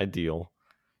ideal.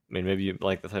 I mean, maybe you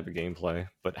like the type of gameplay,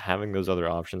 but having those other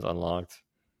options unlocked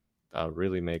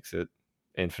really makes it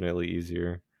infinitely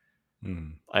easier.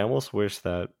 Mm-hmm. I almost wish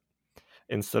that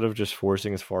instead of just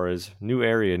forcing as far as new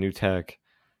area, new tech,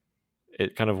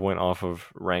 it kind of went off of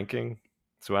ranking.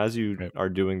 So as you are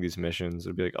doing these missions,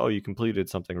 it'd be like, oh, you completed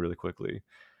something really quickly.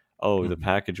 Oh, the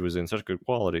package was in such good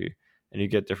quality. And you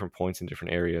get different points in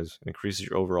different areas. It increases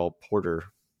your overall porter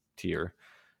tier.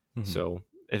 Mm-hmm. So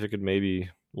if it could maybe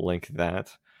link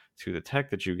that to the tech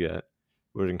that you get, it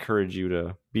would encourage you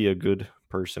to be a good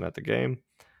person at the game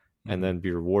and then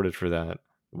be rewarded for that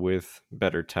with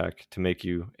better tech to make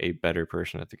you a better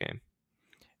person at the game.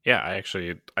 Yeah,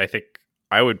 I think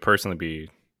I would personally be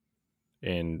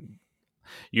in.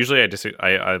 Usually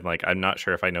I'm not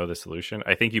sure if I know the solution.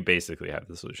 I think you basically have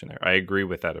the solution there. I agree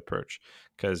with that approach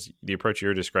because the approach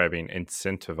you're describing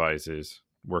incentivizes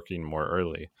working more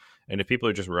early. And if people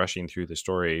are just rushing through the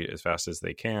story as fast as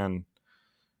they can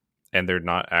and they're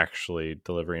not actually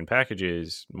delivering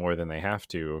packages more than they have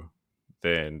to,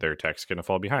 then their tech's going to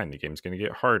fall behind. The game's going to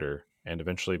get harder. And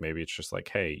eventually maybe it's just like,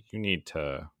 hey, you need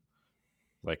to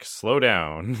like slow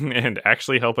down and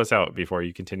actually help us out before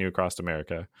you continue across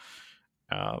America.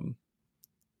 And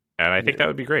I think that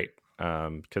would be great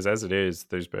because as it is,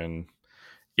 there's been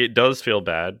it does feel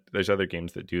bad. There's other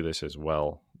games that do this as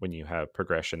well when you have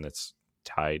progression that's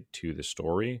tied to the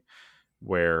story,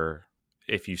 where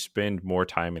if you spend more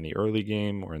time in the early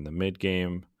game or in the mid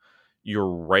game, you're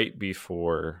right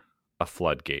before a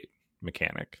floodgate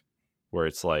mechanic where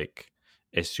it's like,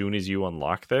 as soon as you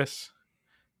unlock this,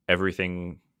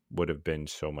 everything would have been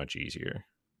so much easier.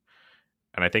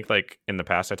 And I think, like, in the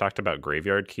past, I talked about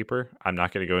Graveyard Keeper. I'm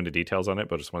not going to go into details on it,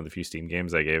 but it's one of the few Steam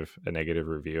games I gave a negative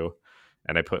review,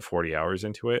 and I put 40 hours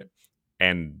into it.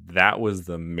 And that was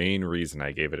the main reason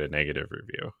I gave it a negative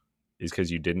review, is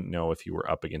because you didn't know if you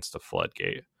were up against a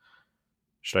floodgate.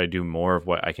 Should I do more of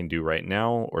what I can do right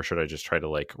now, or should I just try to,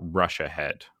 like, rush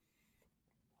ahead?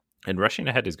 And rushing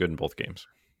ahead is good in both games.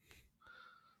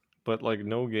 But like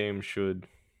no game should.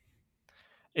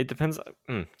 It depends.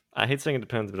 I hate saying it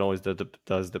depends, but it always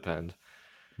does depend.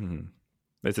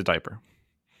 It's a diaper.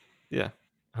 Yeah.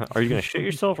 Are you gonna shit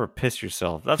yourself or piss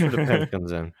yourself? That's where depends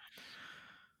comes in.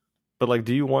 But like,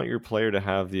 do you want your player to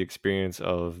have the experience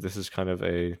of this is kind of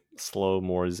a slow,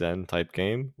 more zen type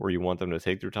game where you want them to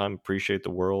take their time, appreciate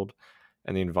the world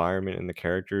and the environment and the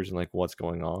characters and like what's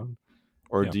going on?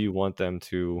 Or do you want them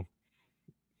to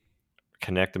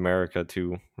connect America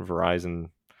to Verizon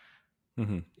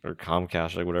or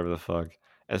Comcast, like whatever the fuck,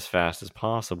 as fast as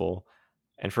possible?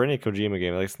 And for any Kojima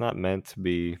game, like, it's not meant to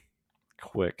be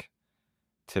quick,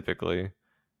 typically.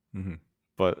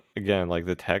 But again, like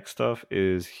the tech stuff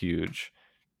is huge.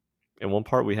 And one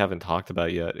part we haven't talked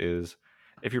about yet is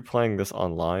if you're playing this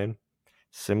online,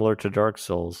 similar to Dark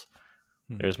Souls,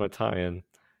 there's my tie-in.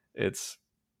 It's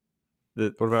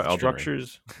the what about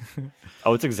structures.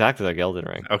 Oh, it's exactly like Elden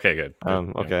Ring. Okay, good.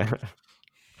 Okay.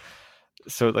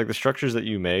 So like the structures that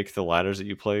you make, the ladders that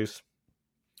you place,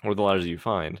 or the ladders that you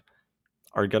find,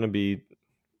 are going to be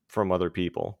from other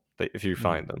people if you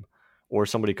find them, or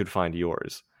somebody could find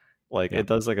yours. Like it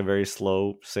does like a very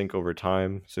slow sync over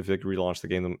time. So if you like relaunch the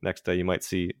game the next day, you might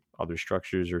see other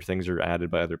structures or things are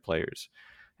added by other players,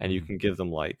 and you can give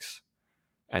them likes,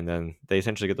 and then they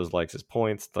essentially get those likes as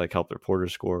points to like help their porter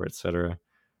score, etc.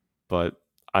 But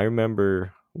I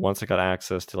remember once I got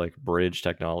access to like bridge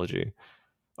technology,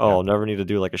 I'll never need to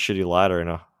do like a shitty ladder in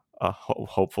a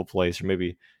hopeful place, or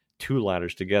maybe two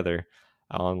ladders together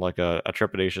on like a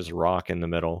trepidatious rock in the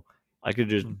middle. I could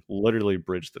just literally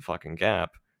bridge the fucking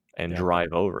gap and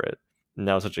drive over it. And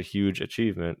that was such a huge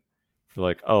achievement for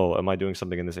like, oh, am I doing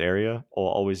something in this area? I'll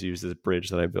always use this bridge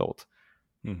that I built.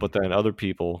 But then other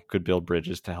people could build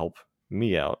bridges to help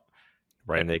me out.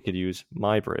 Right. And they could use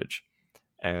my bridge.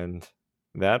 And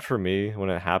that for me, when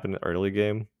it happened in the early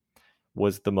game,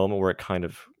 was the moment where it kind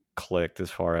of clicked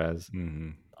as far as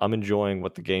I'm enjoying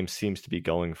what the game seems to be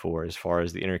going for as far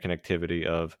as the interconnectivity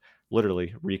of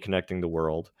literally reconnecting the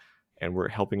world, and we're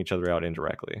helping each other out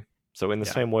indirectly. So in the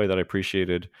same way that I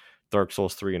appreciated Dark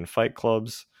Souls 3 and Fight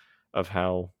Clubs, of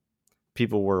how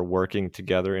people were working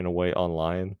together in a way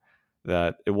online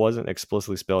that it wasn't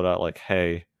explicitly spelled out like,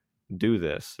 hey, do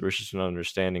this. There was just an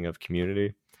understanding of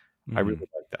community. I really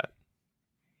like that.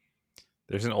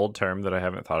 There's an old term that I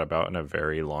haven't thought about in a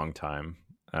very long time,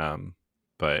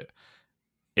 but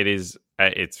it is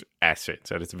at its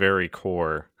essence, at its very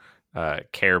core,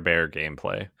 Care Bear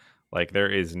gameplay. Like there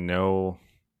is no,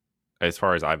 as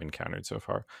far as I've encountered so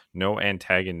far, no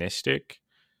antagonistic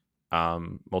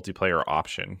multiplayer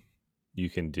option you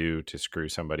can do to screw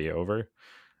somebody over.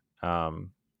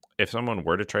 If someone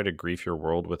were to try to grief your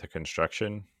world with a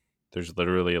construction, there's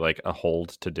literally like a hold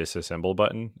to disassemble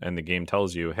button, and the game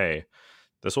tells you, hey,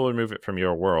 this will remove it from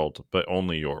your world, but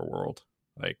only your world.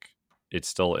 Like it's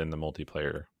still in the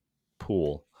multiplayer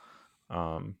pool.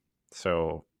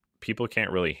 So people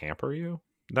can't really hamper you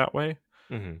that way.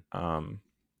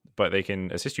 But they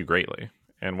can assist you greatly.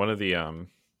 And one of the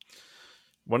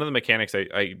mechanics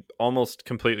I almost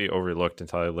completely overlooked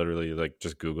until I literally like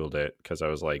just Googled it, because I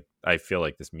was like, I feel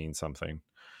like this means something.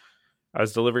 I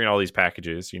was delivering all these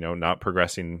packages, not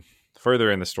progressing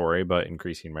further in the story, but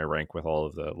increasing my rank with all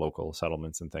of the local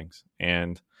settlements and things.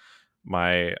 And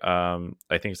my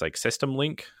I think it's like system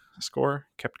link score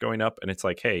kept going up, and it's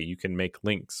like, hey, you can make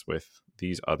links with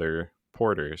these other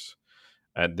porters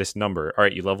at this number. All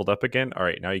right, you leveled up again. All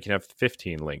right, now you can have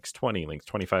 15 links, 20 links,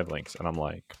 25 links. And I'm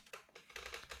like,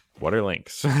 what are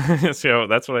links? So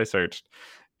that's what I searched,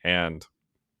 and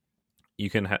you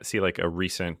can see like a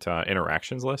recent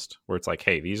interactions list where it's like,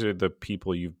 hey, these are the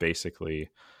people you've basically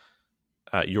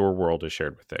your world is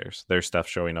shared with theirs. There's stuff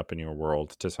showing up in your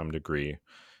world to some degree,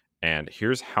 and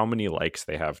here's how many likes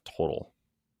they have total.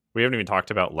 We haven't even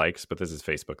talked about likes, but this is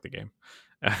Facebook the game.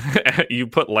 You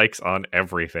put likes on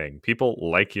everything. People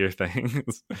like your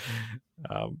things.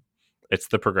 It's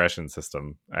the progression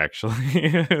system, actually.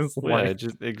 It's Yeah, like,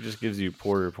 it just gives you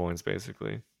porter points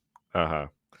basically. uh-huh.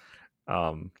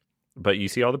 But you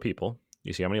see all the people,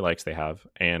 you see how many likes they have,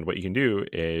 and what you can do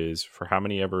is for how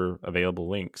many ever available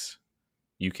links,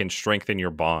 you can strengthen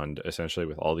your bond essentially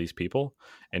with all these people,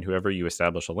 and whoever you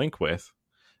establish a link with,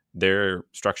 their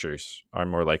structures are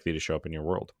more likely to show up in your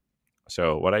world.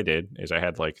 So what I did is I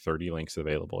had like 30 links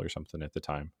available or something at the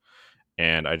time.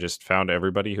 And I just found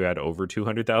everybody who had over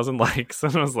 200,000 likes.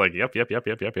 And I was like, yep, yep, yep,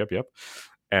 yep, yep, yep, yep.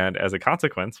 And as a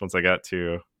consequence, once I got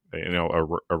to,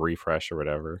 a refresh or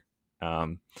whatever,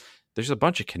 there's a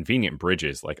bunch of convenient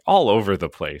bridges like all over the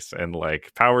place, and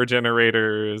like power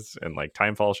generators and like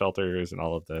timefall shelters and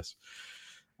all of this.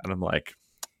 And I'm like,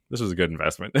 this was a good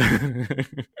investment.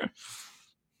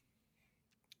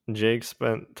 Jake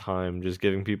spent time just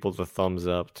giving people the thumbs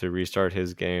up to restart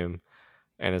his game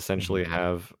and essentially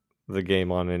have the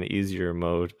game on an easier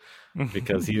mode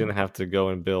because he didn't have to go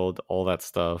and build all that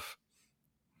stuff.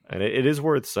 And it is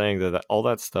worth saying that all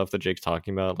that stuff that Jake's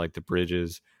talking about, like the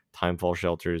bridges, timefall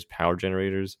shelters, power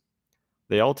generators,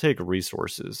 they all take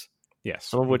resources. Yes.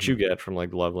 Some of which you get from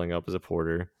like leveling up as a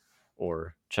porter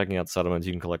or checking out settlements.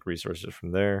 You can collect resources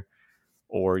from there,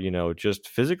 or just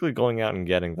physically going out and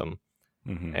getting them.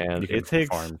 And you can it takes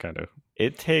farm kind of.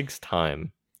 It takes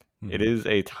time. It is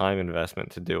a time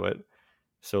investment to do it.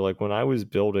 So like when I was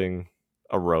building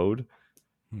a road,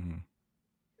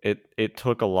 it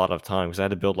took a lot of time because I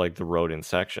had to build like the road in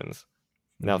sections.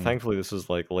 Now, thankfully, this was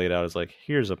like laid out as like,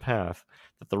 here's a path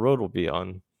that the road will be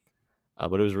on.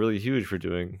 But it was really huge for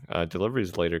doing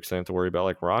deliveries later because I didn't have to worry about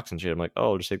like rocks and shit. I'm like,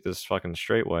 oh, just take this fucking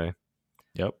straight way.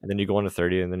 Yep. And then you go on to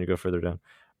 30 and then you go further down.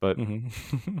 But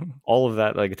all of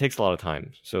that, like, it takes a lot of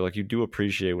time. So like you do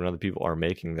appreciate when other people are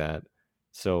making that.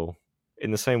 So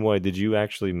in the same way, did you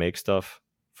actually make stuff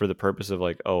for the purpose of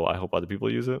like, oh, I hope other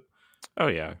people use it? Oh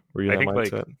yeah. Were you I that think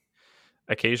mindset? like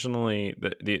occasionally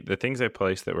the things I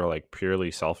placed that were like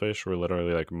purely selfish were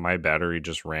literally like my battery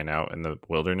just ran out in the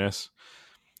wilderness.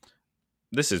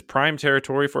 This is prime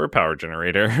territory for a power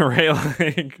generator, right?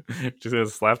 Like, just gonna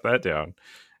slap that down.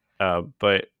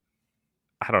 But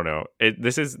I don't know.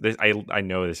 I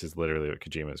know this is literally what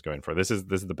Kojima is going for. This is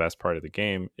the best part of the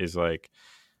game. Is like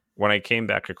when I came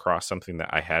back across something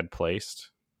that I had placed,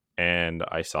 and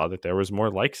I saw that there was more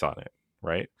likes on it.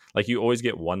 Right? Like you always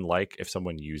get one like if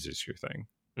someone uses your thing.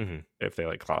 If they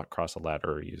like cross a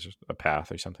ladder or use a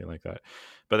path or something like that.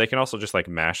 But they can also just like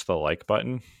mash the like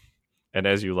button, and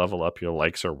as you level up, your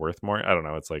likes are worth more. I don't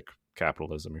know. It's like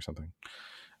capitalism or something.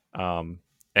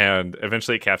 And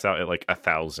eventually it caps out at like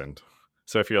 1,000.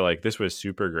 So if you're like, this was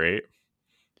super great,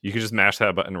 you can just mash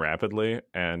that button rapidly,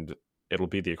 and it'll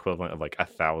be the equivalent of like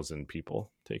 1,000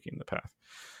 people taking the path.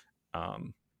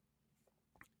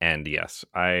 And yes,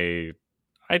 I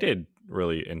did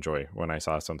really enjoy when I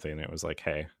saw something and it was like,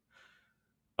 hey,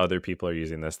 other people are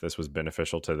using this. This was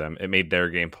beneficial to them. It made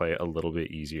their gameplay a little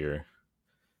bit easier.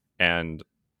 And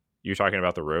you're talking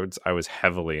about the roads. I was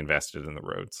heavily invested in the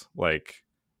roads. Like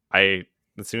as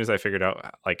soon as I figured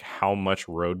out like how much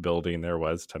road building there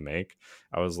was to make,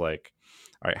 I was like,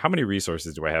 all right, how many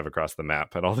resources do I have across the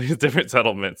map at all these different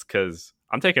settlements? Because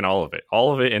I'm taking all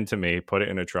of it into me, put it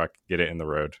in a truck, get it in the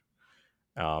road.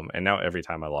 And now every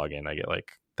time I log in, I get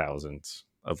like thousands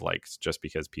of likes just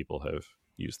because people have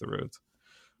used the roads.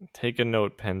 Take a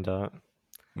note, PennDOT.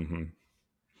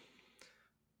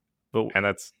 But and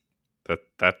that's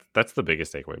the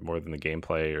biggest takeaway, more than the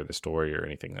gameplay or the story or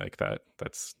anything like that.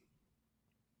 That's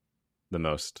the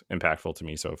most impactful to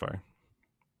me so far.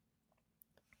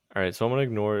 All right, so I'm gonna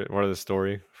ignore more of the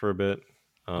story for a bit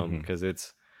because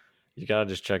you gotta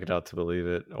just check it out to believe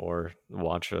it, or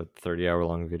watch a 30-hour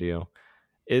long video.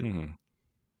 It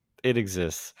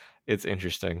exists. It's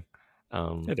interesting.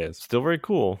 It is still very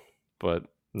cool, but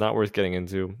not worth getting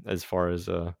into as far as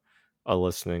a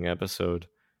listening episode.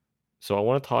 So I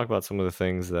want to talk about some of the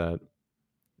things that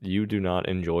you do not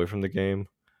enjoy from the game,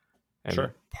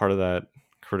 and part of that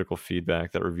critical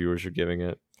feedback that reviewers are giving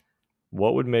it.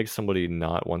 What would make somebody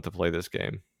not want to play this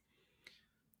game?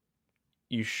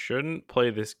 You shouldn't play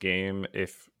this game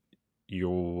if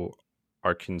you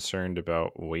are concerned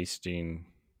about wasting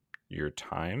your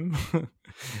time,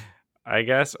 I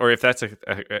guess. Or if that's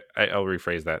I'll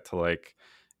rephrase that to like,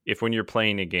 if when you're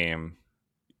playing a game,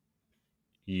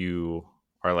 you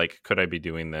are like, could I be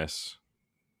doing this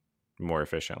more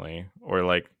efficiently? Or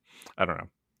like, I don't know.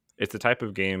 It's the type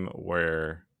of game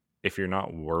where if you're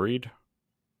not worried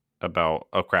about,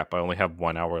 oh crap, I only have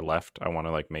 1 hour left, I want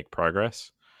to like make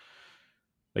progress.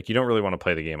 Like you don't really want to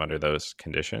play the game under those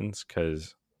conditions,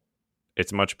 because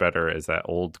It's much better as that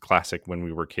old classic when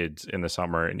we were kids in the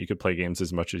summer and you could play games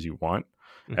as much as you want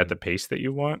at the pace that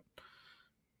you want.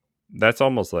 That's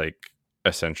almost like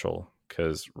essential,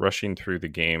 because rushing through the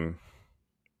game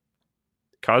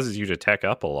causes you to tech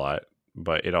up a lot,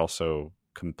 but it also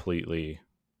completely,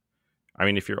 I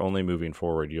mean, if you're only moving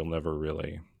forward, you'll never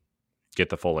really get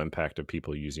the full impact of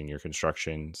people using your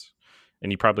constructions,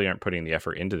 and you probably aren't putting the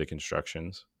effort into the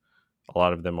constructions. A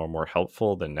lot of them are more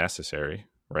helpful than necessary,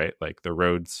 right? Like the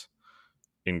roads,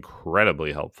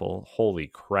 incredibly helpful. Holy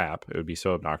crap, it would be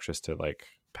so obnoxious to like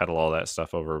pedal all that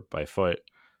stuff over by foot,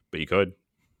 but you could,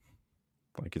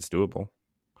 like, it's doable.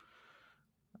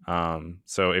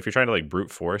 So if you're trying to like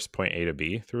brute force point A to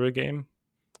B through a game,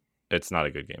 it's not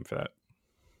a good game for that.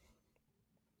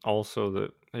 Also,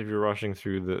 that if you're rushing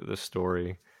through the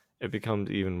story, it becomes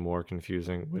even more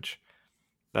confusing, which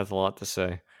that's a lot to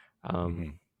say,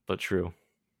 but true.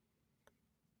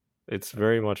 It's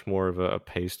very much more of a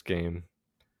paced game,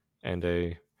 and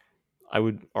I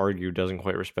would argue, doesn't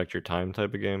quite respect your time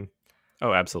type of game.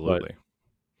 Oh, absolutely.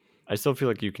 I still feel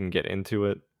like you can get into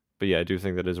it, but yeah, I do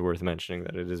think that it is worth mentioning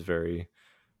that it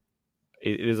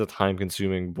is a time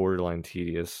consuming, borderline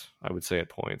tedious, I would say at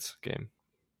points, game.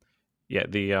 Yeah,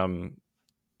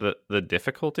 the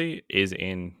difficulty is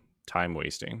in time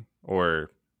wasting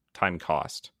or time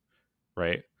cost,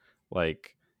 right?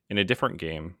 Like in a different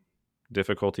game,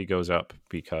 difficulty goes up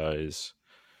because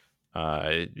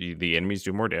the enemies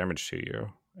do more damage to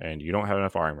you and you don't have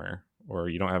enough armor or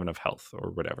you don't have enough health or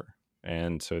whatever.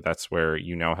 And so that's where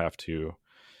you now have to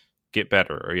get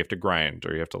better, or you have to grind,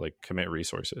 or you have to like commit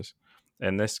resources.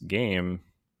 And this game,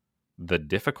 the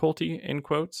difficulty in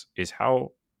quotes is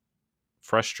how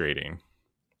frustrating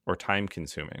or time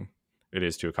consuming it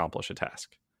is to accomplish a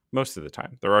task most of the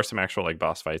time. There are some actual like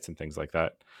boss fights and things like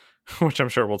that, which I'm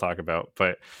sure we'll talk about,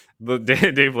 but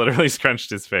Dave literally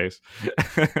scrunched his face.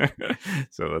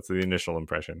 So that's the initial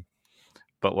impression.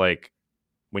 But like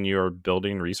when you're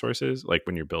building resources, like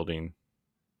when you're building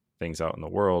things out in the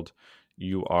world,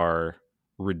 you are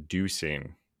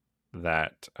reducing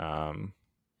that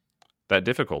that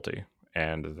difficulty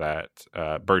and that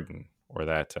burden, or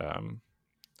that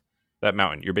that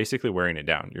mountain. You're basically wearing it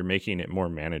down. You're making it more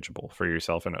manageable for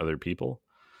yourself and other people.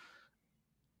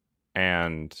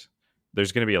 And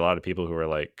there's going to be a lot of people who are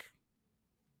like,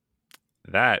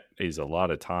 that is a lot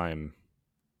of time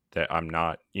that I'm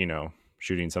not,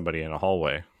 shooting somebody in a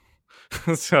hallway.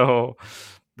 So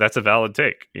that's a valid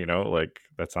take, like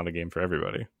that's not a game for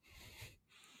everybody.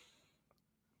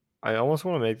 I almost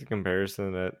want to make the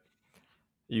comparison that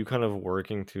you kind of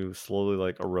working to slowly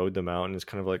like erode the mountain is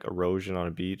kind of like erosion on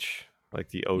a beach, like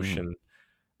the ocean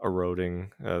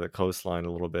eroding the coastline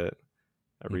a little bit,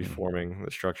 reforming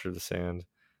the structure of the sand,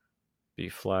 be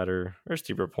flatter or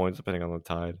steeper points depending on the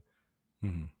tide.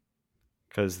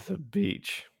 Because the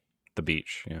beach,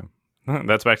 yeah.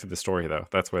 That's back to the story though.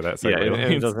 That's where that segue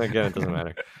and it doesn't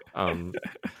matter. I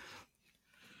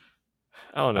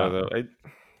don't know though.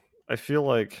 I feel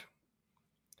like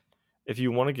if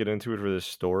you want to get into it for this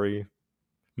story,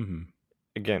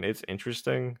 again, it's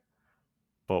interesting.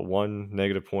 But one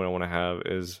negative point I want to have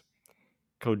is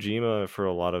Kojima, for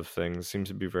a lot of things, seems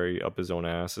to be very up his own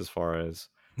ass as far as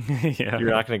you're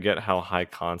not going to get how high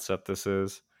concept this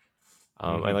is.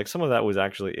 And like some of that was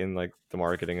actually in like the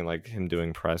marketing and like him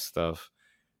doing press stuff,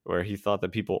 where he thought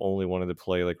that people only wanted to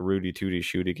play like Rudy Tooty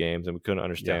shooty games and we couldn't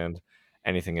understand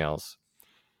anything else.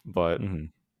 But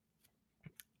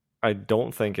I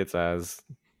don't think it's as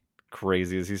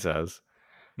crazy as he says.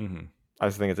 I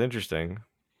just think it's interesting,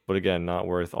 but again, not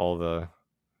worth all the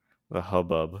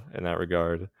hubbub in that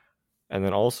regard. And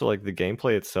then also like the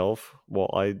gameplay itself,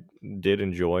 while I did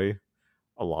enjoy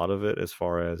a lot of it as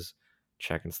far as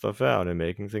checking stuff out and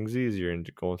making things easier and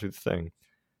going through the thing,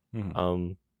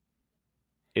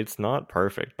 it's not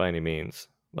perfect by any means.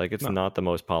 Like it's not the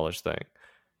most polished thing.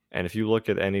 And if you look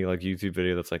at any like YouTube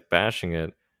video that's like bashing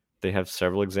it, they have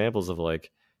several examples of like,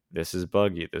 this is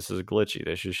buggy, this is glitchy,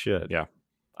 this is shit. Yeah.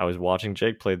 I was watching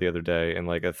Jake play the other day and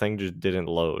like a thing just didn't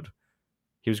load.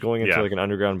 He was going into like an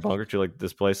underground bunker to like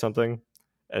display something,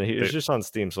 and he was just on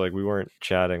Steam, so like we weren't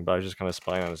chatting, but I was just kind of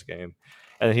spying on his game.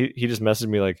 And he just messaged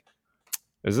me like,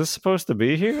 is this supposed to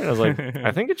be here? And I was like,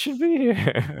 I think it should be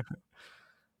here.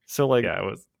 So like, it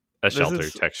was a shelter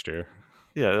texture.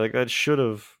 Yeah, like that should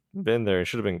have been there. It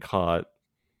should have been caught.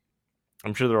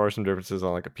 I'm sure there are some differences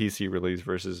on like a PC release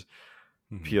versus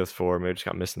PS4. Maybe it just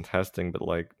got missed in testing, but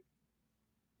like,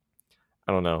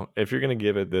 I don't know. If you're going to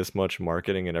give it this much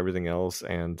marketing and everything else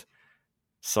and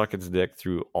suck its dick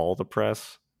through all the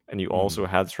press, and you also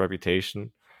had this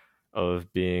reputation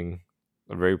of being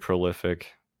a very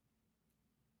prolific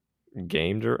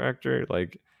game director,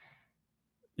 like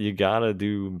you gotta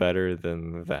do better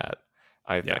than that,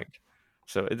 I Yeah. think.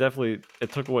 So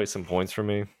it took away some points from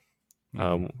me.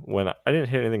 Mhm. When I didn't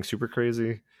hit anything super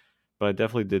crazy, but I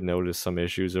definitely did notice some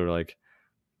issues, or like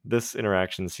this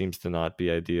interaction seems to not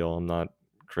be ideal. I'm not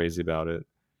crazy about it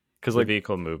because The like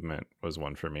vehicle movement was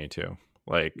one for me too.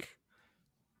 Like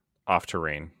off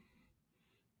terrain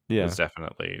yeah, was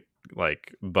definitely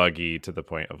like buggy to the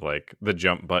point of like the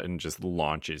jump button just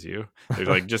launches you. They're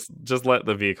like just let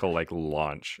the vehicle like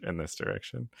launch in this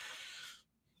direction.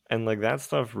 and like that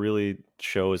stuff really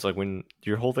shows like when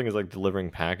your whole thing is like delivering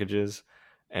packages,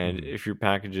 and Mhm. if your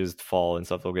packages fall and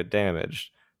stuff, they'll get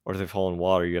damaged, or if they fall in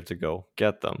water, you have to go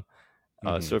get them. So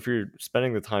Mhm. if you're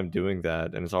spending the time doing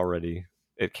that, and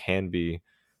it can be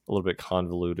a little bit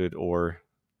convoluted or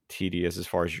tedious as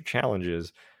far as your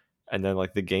challenges, and then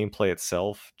like the gameplay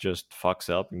itself just fucks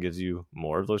up and gives you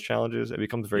more of those challenges, it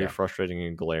becomes very Yeah. frustrating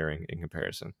and glaring in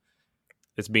comparison.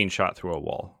 It's being shot through a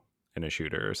wall in a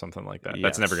shooter or something like that.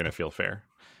 That's never Yes. going to feel fair.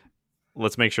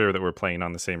 Let's make sure that we're playing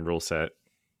on the same rule set.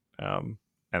 And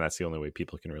that's the only way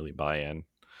people can really buy in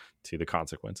to the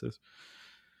consequences.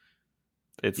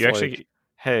 It's You like, actually,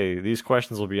 hey, these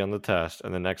questions will be on the test,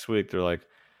 and the next week they're like,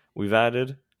 we've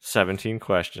added 17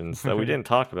 questions that we it's didn't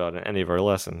talk about in any of our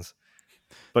lessons.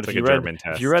 But like a German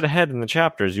if you read test. ahead in the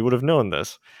chapters, you would have known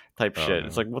this type Oh shit.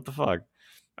 It's no. like, what the fuck?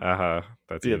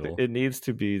 That's Yeah, evil. it needs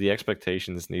to be, the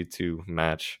expectations need to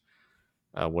match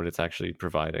what it's actually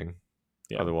providing.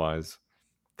 Yeah. Otherwise,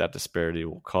 that disparity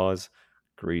will cause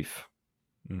grief.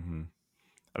 hmm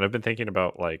And I've been thinking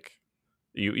about like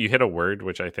you hit a word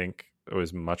which I think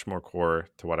was much more core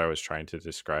to what I was trying to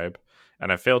describe,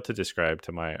 and I failed to describe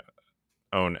to my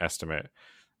own estimate.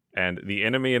 And the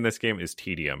enemy in this game is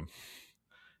tedium,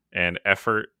 and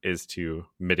effort is to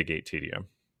mitigate tedium.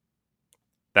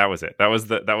 That was it. That's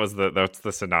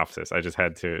the synopsis. I just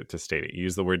had to state it.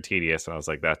 Use the word tedious, and I was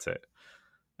like, that's it.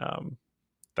 Um,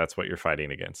 that's what you're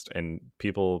fighting against, and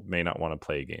people may not want to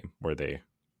play a game where they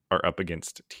are up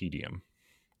against tedium.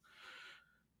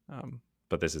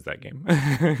 But this is that game.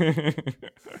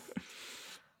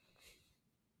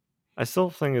 I still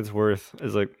think it's worth,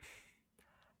 is like,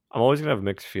 I'm always gonna have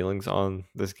mixed feelings on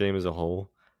this game as a whole.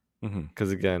 hmm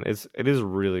Because again, it is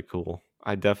really cool.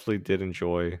 I definitely did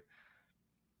enjoy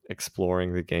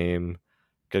exploring the game,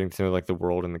 getting to know like the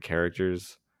world and the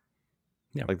characters.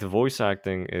 Yeah. Like the voice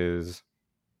acting is,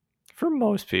 for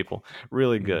most people,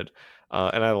 really hmm good,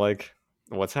 and I like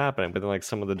what's happening. But then like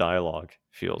some of the dialogue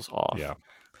feels Yeah. off.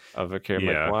 Of okay, I'm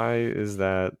like, Yeah. why is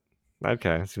that?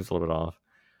 Okay, it seems a little bit off.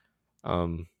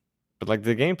 Um, but like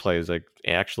the gameplay is like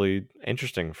actually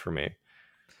interesting for me,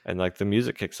 and like the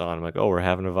music kicks on. I'm like, oh, we're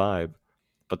having a vibe.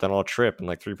 But then I'll trip and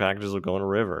like 3 packages will go in a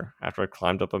river after I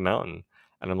climbed up a mountain,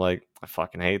 and I'm like, I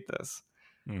fucking hate this.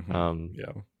 Um,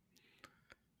 Yeah.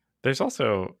 There's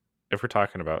also, if we're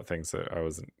talking about things that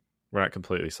we're not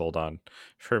completely sold on.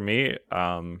 For me,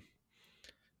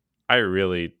 I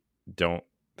really don't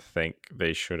think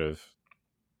they should have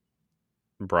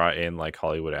brought in like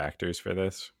Hollywood actors for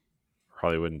this,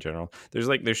 Hollywood in general.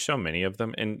 There's so many of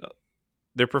them, and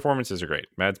their performances are great.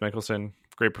 Mads Mikkelsen,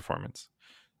 great performance.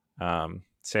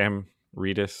 Sam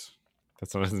Reedus,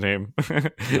 that's not his name.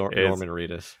 is Norman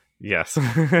Reedus yes,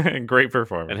 great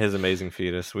performance. and his amazing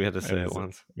fetus. We had to say And it his,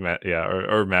 once. yeah,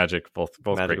 or Magic, both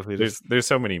Magical great. fetus. There's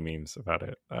so many memes about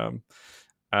it.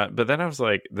 But then I was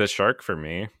like, the shark for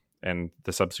me, and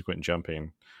the subsequent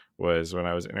jumping was when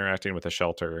I was interacting with a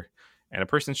shelter, and a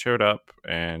person showed up,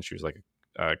 and she was like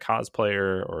a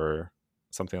cosplayer or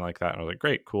something like that, and I was like,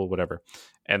 great, cool, whatever.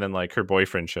 And then like her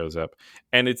boyfriend shows up,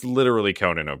 and it's literally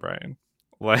Conan O'Brien,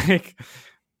 like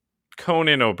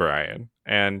Conan O'Brien,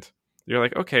 and you're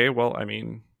like, okay, well, I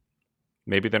mean,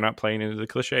 maybe they're not playing into the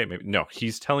cliche. Maybe no,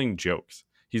 he's telling jokes.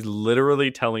 He's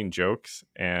literally telling jokes,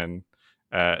 and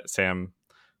Sam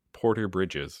Porter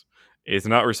Bridges is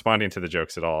not responding to the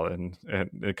jokes at all. And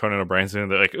Conan O'Brien's doing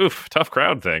the like, oof, tough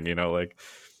crowd thing, like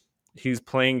he's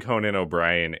playing Conan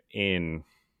O'Brien in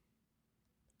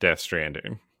Death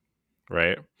Stranding,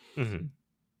 right? Mm-hmm.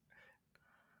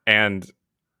 And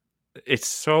it's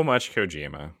so much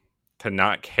Kojima to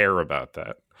not care about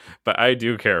that. But I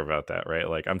do care about that, right?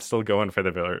 Like, I'm still going for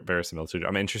the verisimilitude.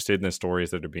 I'm interested in the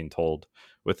stories that are being told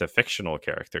with the fictional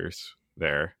characters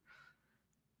there.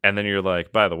 And then you're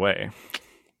like, by the way,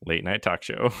 late night talk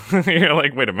show. You're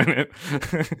like, wait a minute.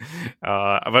 But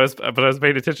I was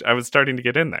paying attention. I was starting to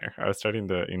get in there. I was starting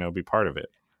to, be part of it.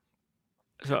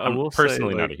 So I I'm will say,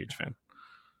 personally not like, a huge fan.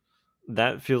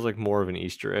 that feels like more of an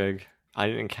Easter egg. I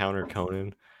didn't encounter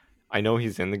Conan. I know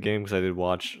he's in the game because I did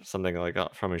watch something like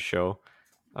from his show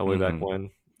way back Mhm. when,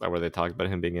 where they talked about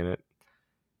him being in it.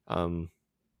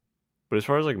 But as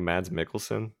far as like Mads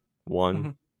Mikkelsen, one,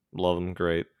 Mhm. love him,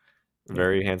 great, Yeah.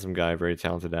 very handsome guy, very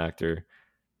talented actor.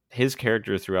 His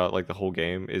character throughout like the whole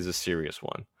game is a serious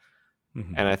one,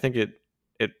 Mhm. and I think it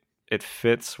it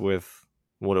fits with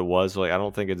what it was. Like I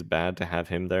don't think it's bad to have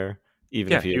him there,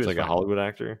 even if Yeah, he he is was like a fine. Hollywood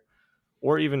actor,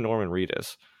 or even Norman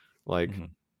Reedus. Like Mhm.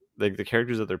 the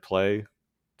characters that they play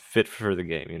fit for the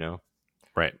game, you know.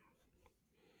 Right.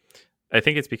 I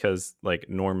think it's because like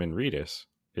Norman Reedus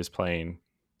is playing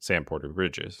Sam Porter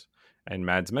Bridges, and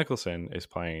Mads Mikkelsen is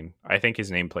playing. I think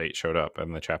his nameplate showed up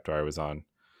in the chapter I was on.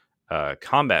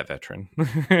 Combat veteran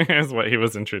is what he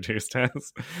was introduced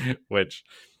as, which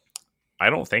I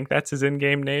don't think that's his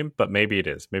in-game name, but maybe it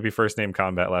is. Maybe first name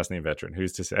combat, last name veteran.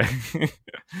 Who's to say?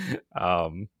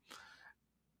 um,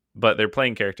 but they're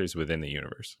playing characters within the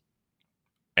universe,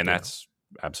 and Yeah. that's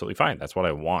absolutely fine. That's what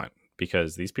I want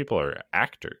because these people are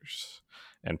actors,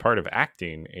 and part of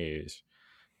acting is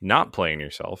not playing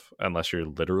yourself unless you're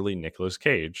literally Nicolas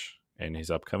Cage in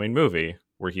his upcoming movie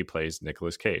where he plays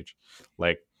Nicolas Cage.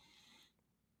 Like,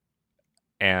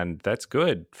 and that's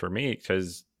good for me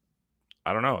because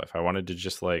I don't know if I wanted to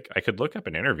just like, I could look up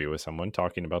an interview with someone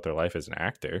talking about their life as an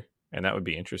actor, and that would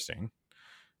be interesting.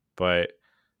 But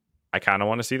I kind of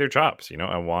want to see their chops. You know,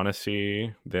 I want to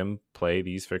see them play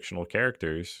these fictional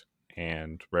characters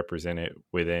and represent it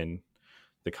within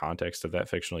the context of that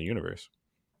fictional universe.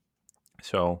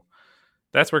 So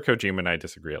that's where Kojima and I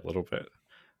disagree a little bit.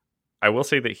 I will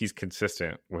say that he's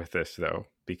consistent with this though,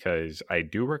 because I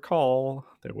do recall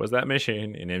there was that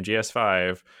mission in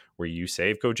MGS5 where you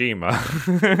save Kojima,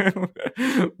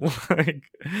 like,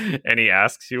 and he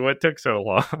asks you what took so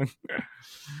long,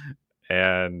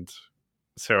 and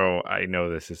so I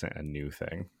know this isn't a new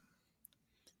thing.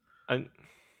 I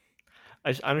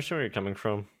I understand where you're coming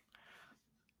from,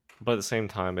 but at the same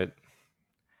time, if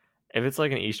it's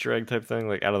like an Easter egg type thing,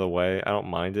 like out of the way, I don't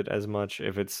mind it as much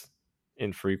if it's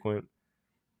infrequent.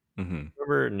 Mm-hmm.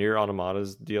 Remember Near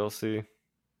Automata's DLC?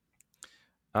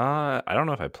 I don't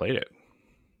know if I played it.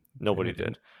 Maybe I Nobody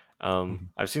didn't. did. Mhm.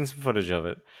 I've seen some footage of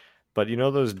it, but you know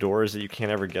those doors that you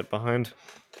can't ever get behind?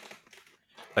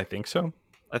 I think so.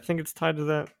 I think it's tied to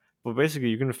that. But basically,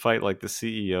 you can fight like the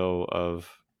CEO of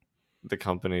the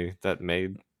company that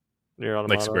made Near Like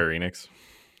Automata. Square Enix.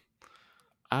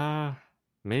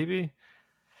 Maybe.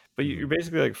 But Mhm. you're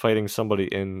basically like fighting somebody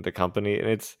in the company, and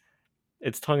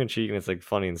it's tongue in cheek and it's like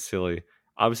funny and silly.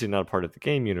 Obviously, not a part of the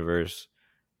game universe,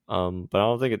 but I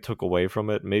don't think it took away from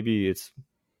it. Maybe it's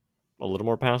a little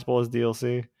more passable as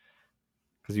DLC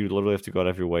because you literally have to go out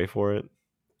of your way for it.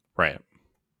 Right.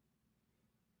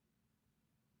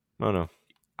 I don't know.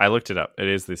 I looked it up. It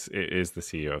is this. It is the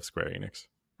CEO of Square Enix.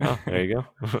 Oh, there you go.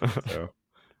 So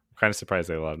I'm kind of surprised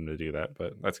they allowed him to do that,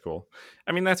 but that's cool.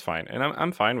 I mean, that's fine, and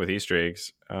I'm fine with Easter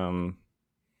eggs.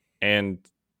 And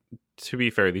to be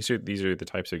fair, these are the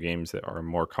types of games that are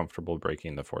more comfortable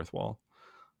breaking the fourth wall.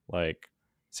 Like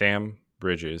Sam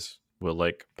Bridges will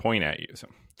like point at you.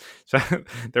 So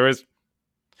there was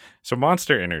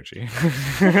Monster Energy.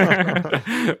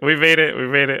 We made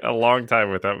it a long time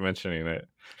without mentioning it.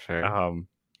 Sure.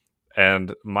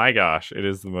 And my gosh, it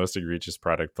is the most egregious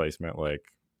product placement like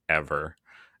ever.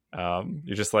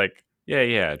 You're just like,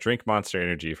 yeah, drink Monster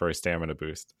Energy for a stamina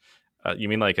boost. You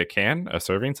mean like a can, a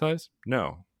serving size?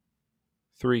 No,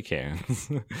 3 cans.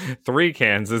 3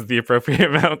 cans is the appropriate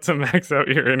amount to max out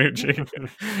your energy. And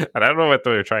I don't know what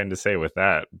they're trying to say with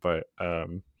that, but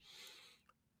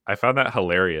I found that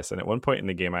hilarious. And at one point in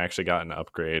the game, I actually got an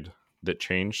upgrade that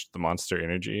changed the Monster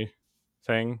Energy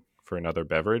thing for another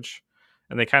beverage.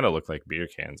 And they kind of look like beer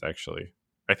cans, actually.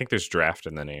 I think there's draft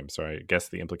in the name, so I guess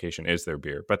the implication is they're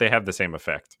beer, but they have the same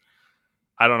effect.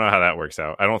 I don't know how that works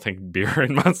out. I don't think beer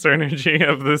and Monster Energy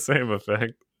have the same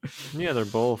effect. Yeah, they're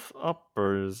both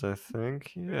uppers, I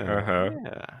think. Yeah. Uh-huh.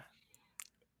 Yeah.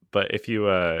 But if you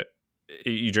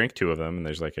drink 2 of them, and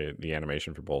there's like the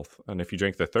animation for both, and if you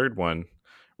drink the third one,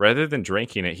 rather than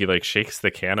drinking it, he like shakes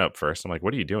the can up first. I'm like,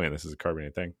 what are you doing? This is a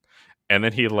carbonated thing. And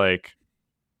then he like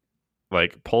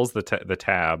pulls the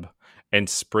tab and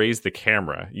sprays the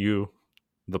camera,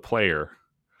 the player,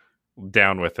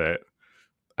 down with it,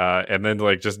 and then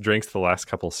like just drinks the last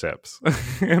couple sips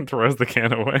and throws the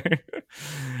can away.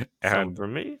 Some And for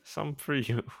me, some for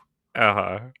you.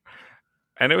 And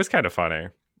it was kind of funny,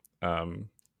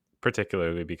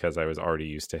 particularly because I was already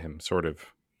used to him sort of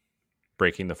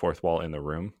breaking the fourth wall in the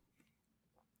room.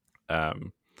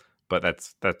 But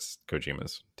that's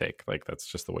Kojima's take. Like that's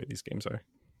just the way these games are.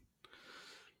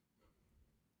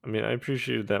 I mean, I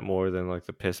appreciated that more than like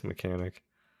the piss mechanic.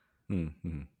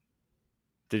 Mm-hmm.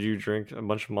 Did you drink a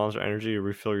bunch of Monster Energy to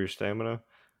refill your stamina?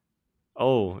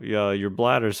 oh yeah, your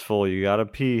bladder's full. You gotta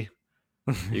pee.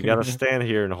 You gotta stand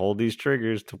here and hold these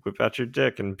triggers to whip out your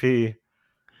dick and pee.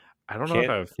 I don't know if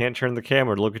Can't I've can't turn the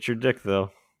camera to look at your dick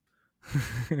though.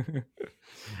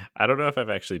 I don't know if I've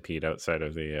actually peed outside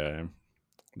of the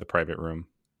private room.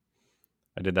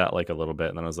 I did that like a little bit,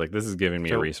 and then I was like, "This is giving me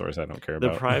a So, resource I don't care The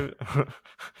about." private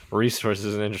resource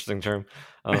is an interesting term.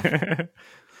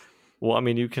 Well, I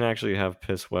mean, you can actually have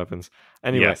piss weapons.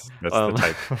 Anyway, Yes, that's the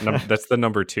type. That's the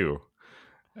number 2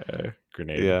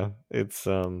 grenade. yeah, it's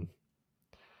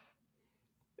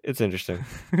interesting.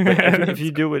 But if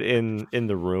you do it in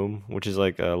the room, which is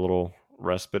like a little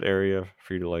respite area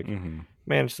for you to like Mhm.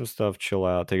 manage some stuff, chill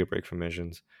out, take a break from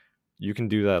missions, you can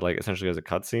do that like essentially as a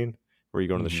cutscene where you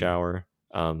go into the Mhm. shower,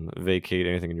 vacate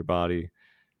anything in your body.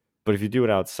 But if you do it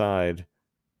outside,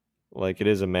 like it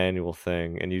is a manual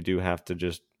thing, and you do have to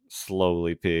just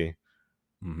slowly pee.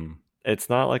 Mhm. It's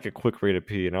not like a quick rate of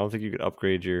pee, and I don't think you could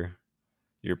upgrade your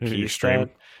pee Your stream.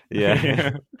 stat. Yeah,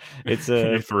 Yeah. it's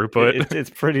Your throughput. it's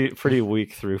pretty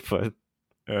weak throughput.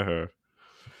 Uh-huh.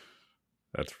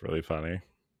 That's really funny.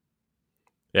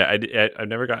 Yeah, I've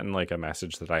never gotten like a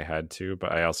message that I had to,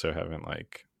 but I also haven't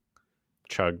like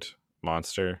chugged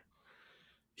Monster.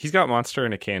 He's got Monster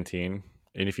in a canteen,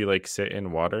 and if you like sit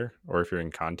in water or if you're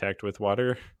in contact with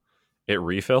water, it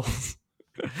refills.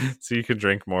 So you can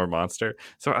drink more Monster.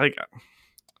 So like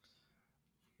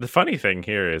the funny thing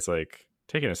here is like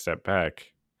taking a step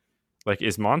back, like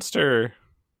is Monster,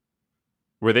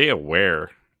 were they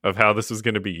aware of how this was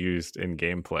going to be used in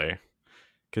gameplay?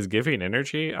 Because giving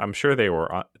energy, I'm sure they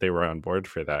were on board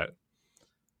for that.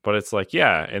 But it's like,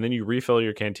 yeah, and then you refill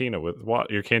your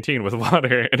your canteen with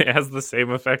water, and it has the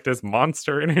same effect as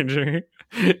Monster energy.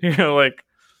 You're like,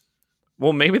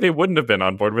 well, maybe they wouldn't have been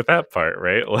on board with that part,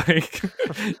 right? Like,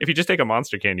 if you just take a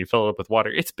Monster can, you fill it up with water,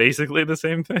 it's basically the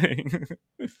same thing.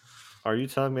 Are you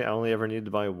telling me I only ever need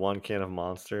to buy one can of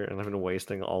Monster, and I've been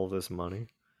wasting all of this money?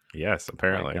 Yes, My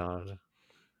apparently. God.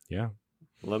 Yeah.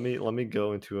 Let me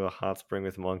go into a hot spring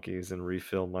with monkeys and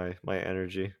refill my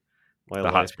energy, my The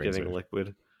hot springs life-giving are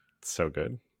liquid. so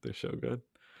good. They're so good.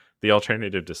 The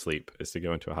alternative to sleep is to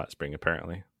go into a hot spring,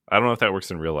 apparently. I don't know if that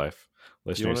works in real life.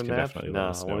 Do you want Listeners a can nap? definitely let Nah,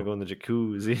 us I want to know. go in the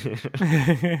jacuzzi.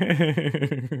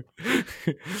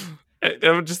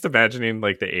 I'm just imagining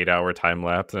like the 8-hour time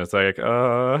lapse, and it's like,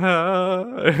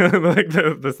 like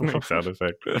this next sound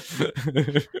effect.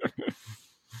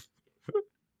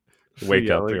 So Wake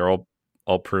yeah, up, like you're all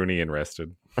pruny and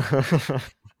rested.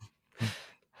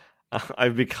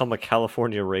 I've become a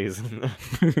California raisin.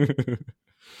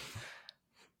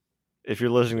 If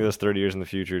you're listening to this 30 years in the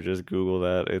future, just Google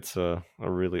that. It's a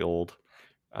really old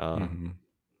Mhm.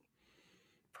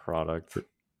 product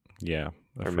Yeah,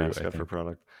 a or fruit, I mascot for think.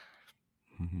 product.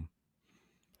 Mhm.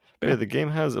 But yeah, Yeah. the game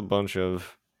has a bunch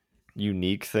of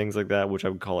unique things like that, which I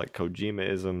would call like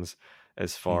Kojima-isms,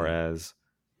 as far Mhm. as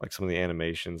like some of the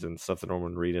animations and stuff that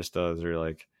Norman Reedus does, or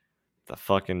like the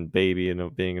fucking baby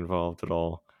and being involved at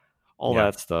all Yeah.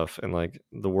 that stuff, and like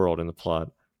the world and the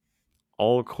plot,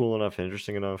 all cool enough,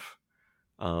 interesting enough.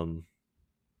 Um,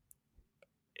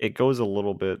 it goes a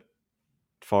little bit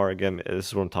far. Again, this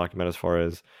is what I'm talking about as far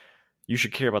as you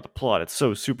should care about the plot. It's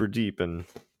so super deep, and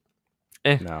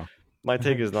No. my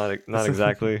take is not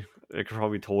exactly. It could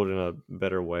probably be told in a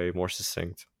better way, more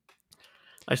succinct.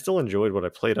 I still enjoyed what I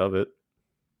played of it.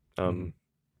 Mhm.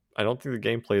 I don't think the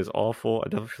gameplay is awful. I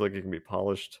definitely feel like it can be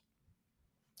polished.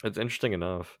 It's interesting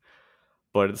enough,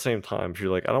 but at the same time, if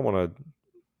you're like, I don't want to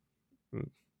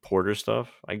porter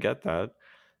stuff, I get that.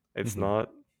 It's Mhm.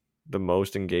 not the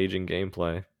most engaging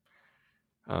gameplay,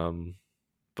 um,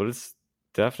 but it's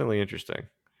definitely interesting.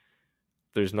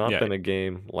 There's not Yeah. been a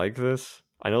game like this.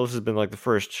 I know this has been like the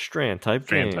first Strand type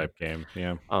Strand game. type game.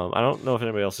 Yeah. I don't know if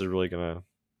anybody else is really gonna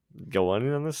go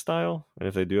on this style, and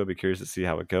if they do, I'd be curious to see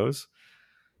how it goes.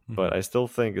 But Mhm. I still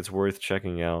think it's worth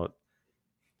checking out,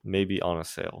 maybe on a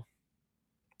sale.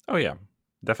 Oh yeah,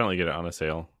 definitely get it on a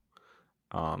sale.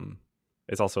 Um,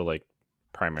 it's also like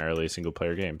primarily a single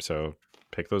player game, so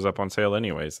pick those up on sale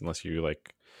anyways. Unless you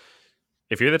like,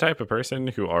 if you're the type of person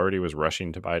who already was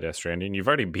rushing to buy Death Stranding, you've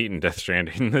already beaten Death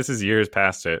Stranding. This is years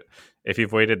past it. If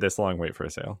you've waited this long, wait for a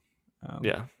sale.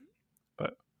 Yeah,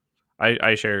 But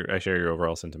I share your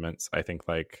overall sentiments. I think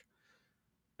like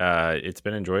it's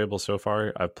been enjoyable so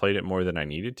far. I've played it more than I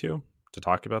needed to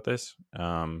talk about this.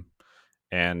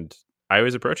 And I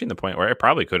was approaching the point where I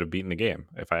probably could have beaten the game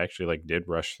if I actually like did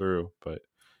rush through, but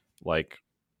like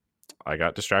I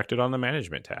got distracted on the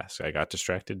management task. I got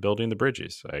distracted building the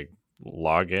bridges. I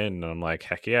log in and I'm like,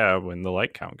 heck yeah, when the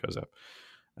light count goes up.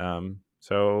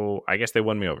 So I guess they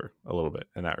won me over a little bit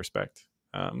in that respect.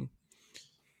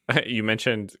 You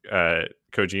mentioned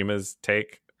Kojima's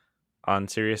take on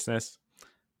seriousness.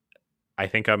 I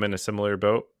think I'm in a similar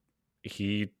boat.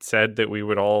 He said that we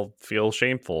would all feel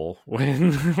shameful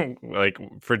when, like,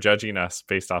 for judging us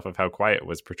based off of how quiet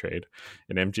was portrayed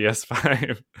in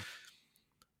MGS5.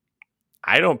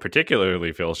 I don't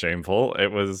particularly feel shameful.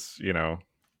 It was,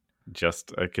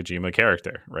 just a Kojima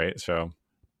character, right? So,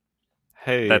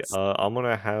 Hey, I'm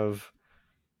gonna have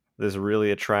this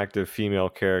really attractive female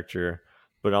character,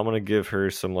 but I'm gonna give her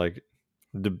some like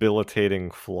debilitating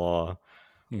flaw,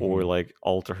 or like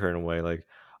alter her in a way like,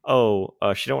 oh,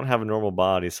 she don't have a normal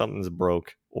body, something's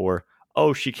broke, or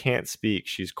oh, she can't speak,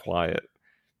 she's quiet.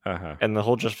 And the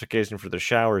whole justification for the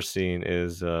shower scene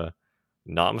is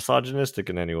not misogynistic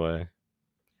in any way.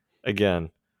 Again,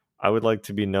 I would like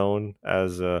to be known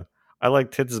as I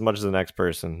like tits as much as the next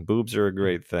person. Boobs are a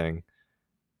great thing,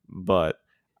 but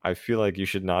I feel like you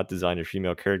should not design your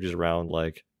female characters around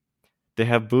like, they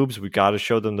have boobs, we got to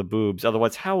show them the boobs,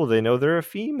 otherwise how will they know they're a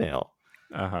female?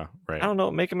 Right. I don't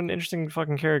know, make them an interesting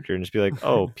fucking character and just be like,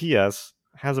 oh, P.S.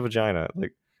 has a vagina.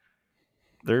 Like,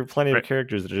 there are plenty of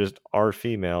characters that just are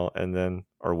female and then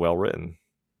are well written.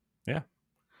 Yeah.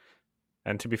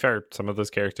 And to be fair, some of those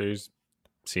characters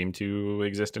seem to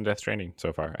exist in Death Stranding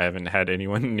so far. I haven't had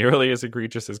anyone nearly as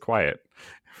egregious as Quiet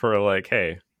for like,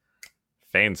 hey,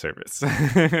 fan service.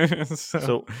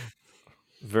 So,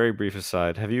 very brief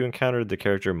aside, have you encountered the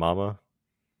character Mama?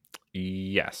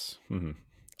 Yes.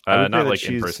 Not like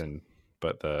in person,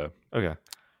 but the okay,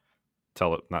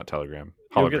 not Telegram.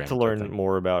 You'll get to learn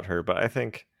more about her, but I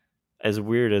think, as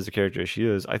weird as a character as she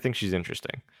is, I think she's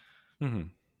interesting.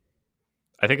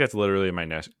 I think that's literally my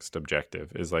next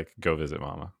objective is like go visit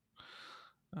Mama.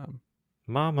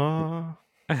 Mama.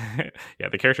 Yeah,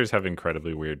 the characters have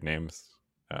incredibly weird names.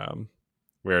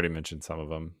 We already mentioned some of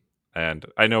them, and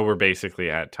I know we're basically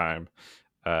at time,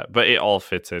 but it all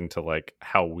fits into like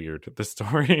how weird the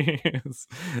story is.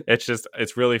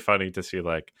 It's really funny to see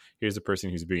like, here's a person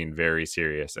who's being very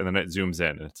serious, and then it zooms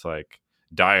in and it's like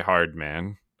Die Hard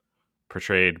Man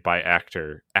portrayed by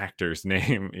actor's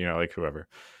name, like whoever.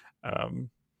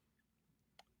 And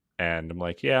I'm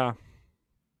like, yeah,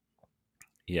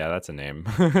 that's a name.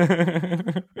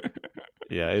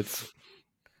 Yeah, it's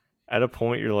at a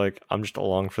point you're like, I'm just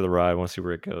along for the ride. I want to see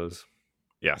where it goes.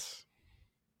 Yes.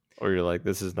 Or you're like,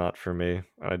 this is not for me,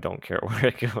 and I don't care where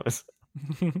it goes.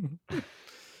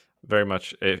 Very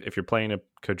much. If you're playing a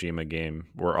Kojima game,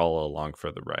 we're all along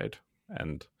for the ride,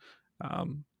 and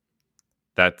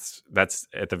that's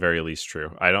at the very least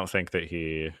true. I don't think that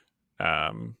he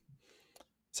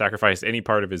sacrificed any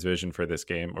part of his vision for this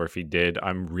game, or if he did,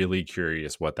 I'm really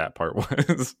curious what that part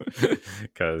was,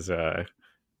 because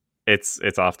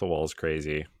it's off the walls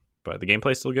crazy, but the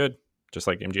gameplay's still good, just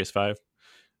like MGS5.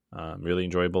 Really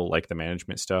enjoyable, like the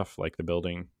management stuff, like the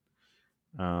building,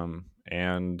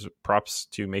 and props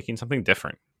to making something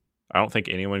different. I don't think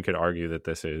anyone could argue that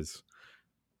this is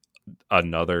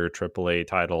another AAA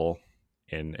title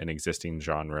in an existing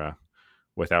genre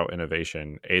without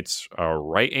innovation. It's a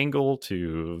right angle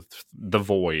to the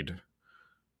void,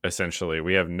 essentially.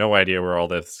 We have no idea where all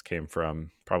this came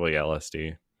from. Probably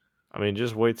LSD. I mean,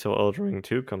 just wait till Elden Ring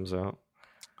 2 comes out.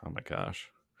 Oh my gosh.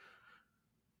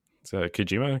 Is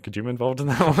Kojima involved in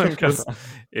that one? Because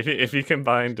if you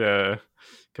combined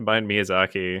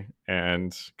Miyazaki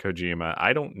and Kojima,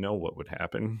 I don't know what would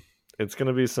happen. It's going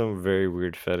to be some very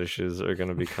weird fetishes are going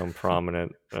to become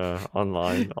prominent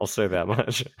online. I'll say that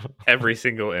much. Every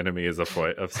single enemy is a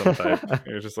foot of some type.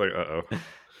 You're just like, uh-oh.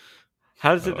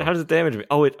 How does it damage me?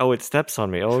 Oh, it steps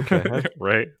on me. Oh, okay.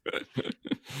 Right.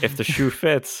 If the shoe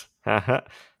fits.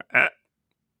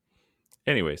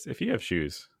 Anyways, if you have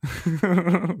shoes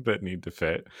that need to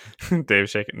fit, Dave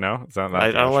shaking. No, it's not.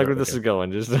 I don't like where this is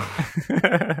going. Just. Do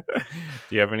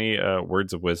you have any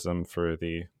words of wisdom for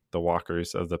the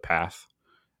walkers of the path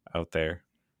out there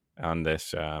on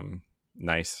this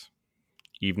nice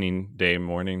evening, day,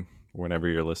 morning, whenever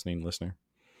you're listening, listener?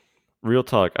 Real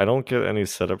talk. I don't get any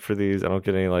setup for these. I don't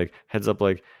get any like heads up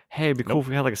like, hey, it'd be cool if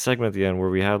we had like a segment at the end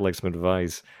where we had like some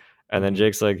advice. And then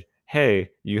Jake's like, hey,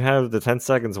 you have the 10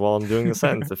 seconds while I'm doing the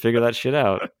sentence to figure that shit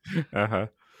out. I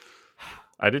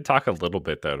did talk a little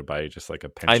bit though to buy you just like a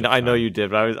pinch. I know you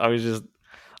did, but I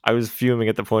was fuming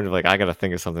at the point of like, I gotta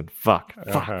think of something. Fuck.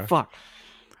 I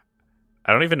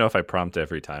don't even know if I prompt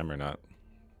every time or not.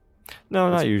 No,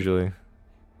 not usually.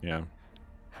 Yeah.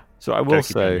 So I will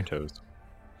say,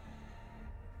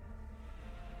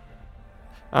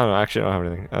 I don't know. Actually, I don't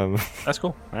have anything. That's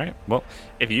cool. All right. Well,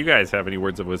 if you guys have any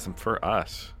words of wisdom for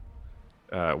us,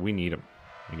 we need them.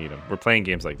 We're playing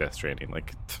games like Death Stranding.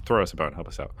 Like, throw us a bone, help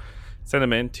us out. Send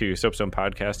them in to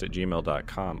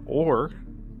soapstonepodcast@gmail.com, or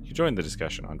you you join the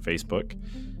discussion on Facebook.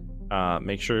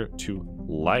 Make sure to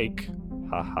like,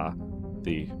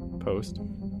 the post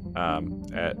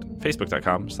at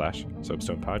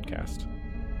facebook.com/Soapstone Podcast.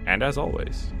 And as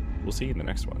always, we'll see you in the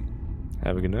next one.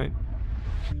 Have a good night.